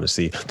want to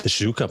see. The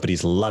shoe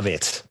companies love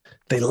it.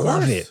 They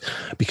love it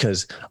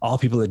because all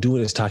people are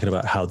doing is talking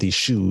about how these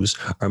shoes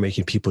are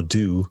making people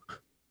do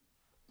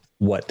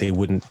what they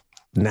wouldn't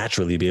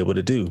naturally be able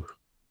to do.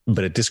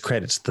 But it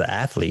discredits the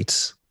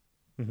athletes.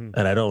 Mm-hmm.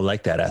 And I don't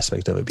like that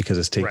aspect of it because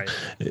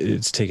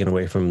it's taken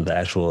away from the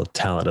actual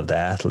talent of the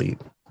athlete.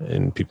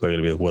 And people are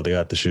going to be like, well, they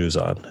got the shoes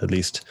on. At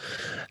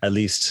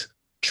least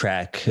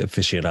track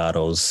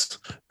aficionados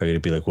are going to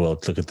be like, well,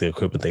 look at the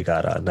equipment they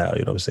got on now.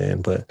 You know what I'm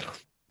saying? But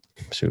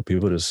shoot,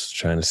 people are just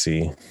trying to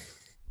see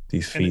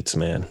these feats,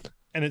 man.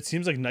 And it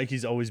seems like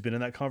Nike's always been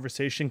in that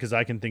conversation because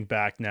I can think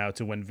back now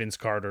to when Vince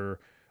Carter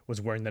was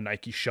wearing the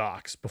Nike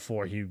Shox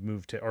before he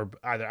moved to, or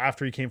either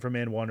after he came from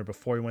AND1 or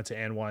before he went to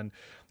AND1,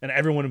 and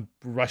everyone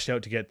rushed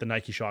out to get the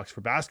Nike Shox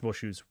for basketball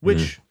shoes,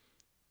 which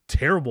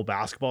terrible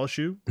basketball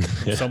shoe.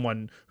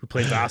 Someone who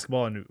played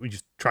basketball and we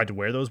just tried to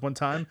wear those one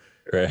time.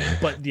 Right.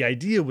 But the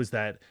idea was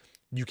that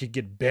you could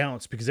get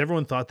bounce because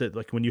everyone thought that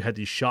like when you had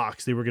these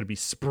Shox, they were going to be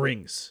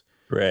springs.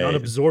 Right. Not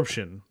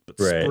absorption, but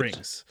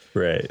springs.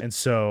 Right. And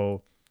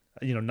so,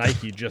 you know,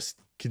 Nike just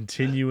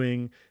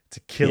continuing to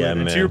kill it.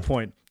 And to your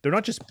point, they're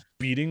not just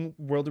beating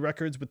world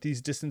records with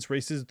these distance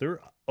races, they're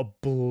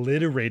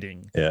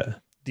obliterating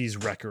these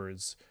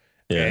records.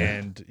 Yeah.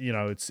 And you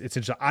know, it's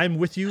interesting. I'm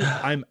with you.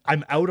 I'm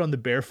out on the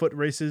barefoot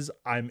races.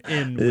 I'm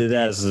in with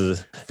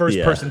the first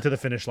person to the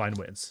finish line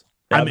wins.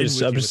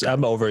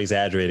 I'm over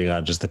exaggerating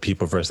on just the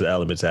people versus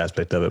elements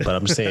aspect of it, but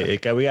I'm just saying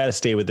we got to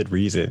stay within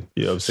reason.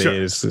 You know what I'm saying?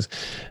 Sure. It's just,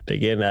 they're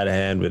getting out of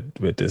hand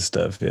with this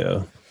stuff.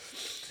 Yeah.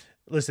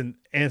 Listen,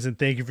 Anson,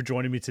 thank you for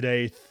joining me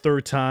today.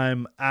 Third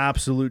time,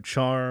 absolute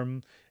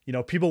charm. You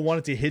know, people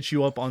wanted to hit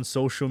you up on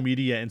social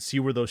media and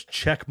see where those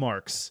check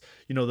marks,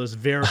 you know, those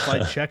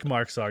verified check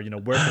marks are. You know,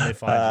 where can they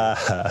find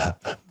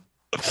you?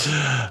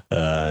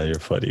 You're a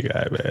funny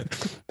guy, man.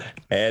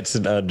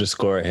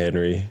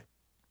 Anson_Henry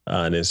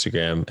on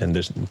Instagram, and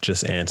there's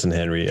just Anson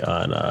Henry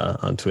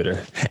on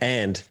Twitter.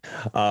 And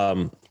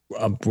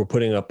we're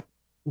putting up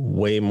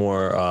way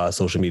more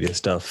social media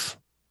stuff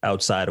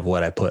outside of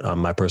what I put on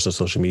my personal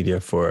social media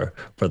for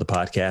the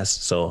podcast.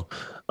 So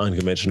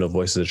Unconventional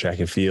Voices of Track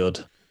and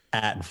Field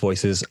at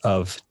Voices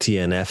of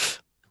TNF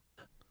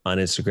on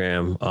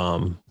Instagram.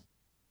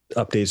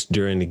 Updates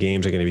during the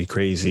games are going to be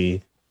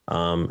crazy.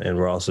 And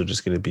we're also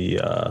just going to be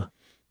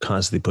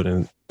constantly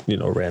putting, you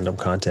know, random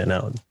content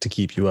out to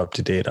keep you up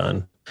to date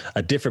on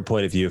a different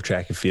point of view of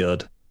track and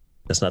field.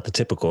 That's not the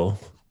typical,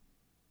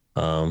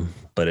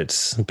 but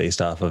it's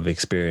based off of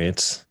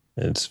experience.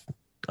 It's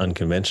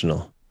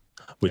unconventional,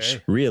 which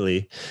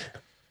really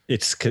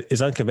it's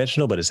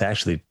unconventional, but it's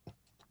actually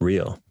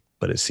real.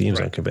 But it seems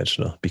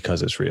unconventional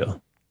because it's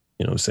real.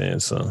 You know what I'm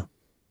saying? So,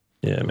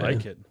 yeah, man.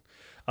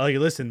 I like it.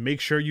 Listen,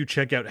 make sure you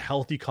check out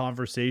Healthy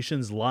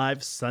Conversations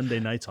live Sunday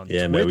nights on Twitch.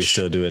 Yeah, man, we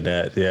still doing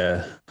that.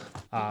 Yeah.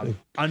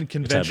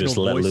 Unconventional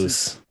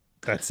Voices.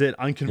 That's it.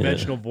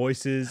 Unconventional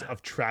Voices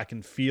of Track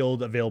and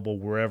Field, available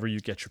wherever you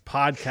get your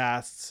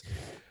podcasts.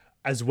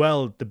 As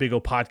well, the Big O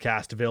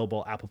Podcast,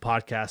 available Apple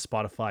Podcasts,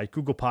 Spotify,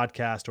 Google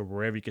Podcast, or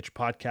wherever you get your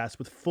podcasts,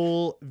 with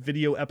full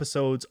video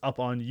episodes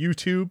up on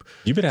YouTube.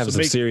 You've been having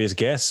some serious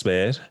guests,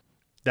 man.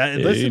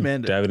 Listen,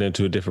 man, diving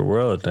into a different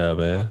world now,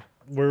 man.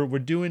 We're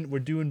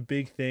doing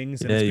big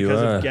things, and it's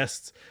because of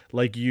guests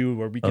like you,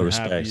 where we can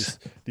have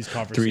these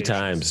conversations. 3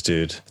 times,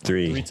 dude.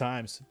 3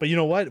 times. But you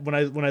know what? When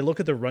I look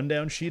at the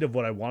rundown sheet of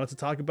what I wanted to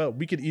talk about,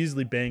 we could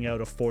easily bang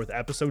out a 4th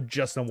episode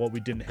just on what we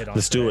didn't hit on.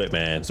 Let's do it,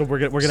 man. So we're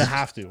gonna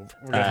have to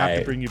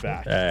bring you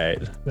back. All right.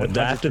 100%.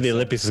 After the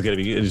Olympics is gonna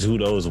be, who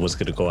knows what's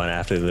gonna go on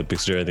after the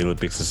Olympics. During the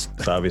Olympics is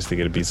obviously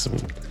gonna be some.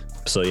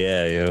 So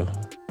yeah,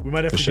 we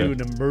might have to do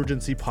an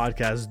emergency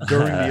podcast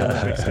during the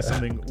Olympics if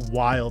something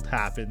wild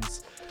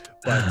happens.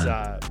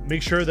 But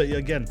make sure that,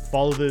 again,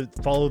 follow the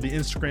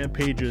Instagram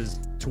pages,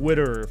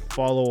 Twitter,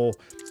 follow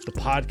the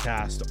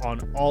podcast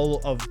on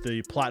all of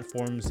the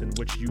platforms in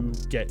which you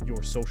get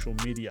your social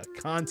media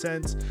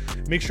content.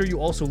 Make sure you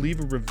also leave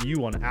a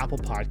review on Apple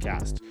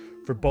Podcast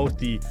for both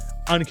the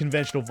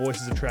Unconventional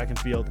Voices of Track and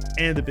Field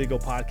and the Big O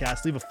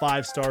Podcast. Leave a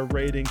 5-star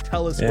rating.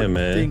 Tell us what you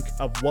think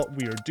of what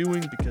we are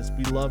doing, because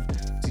we love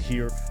to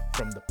hear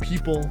from the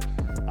people.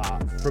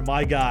 For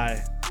my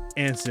guy,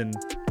 Anson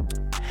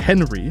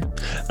Henry.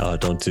 Oh,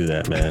 don't do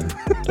that, man.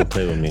 Don't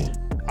play with me.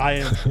 I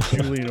am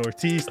Julian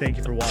Ortiz. Thank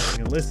you for watching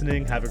and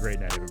listening. Have a great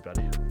night,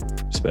 everybody.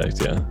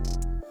 Respect, yeah.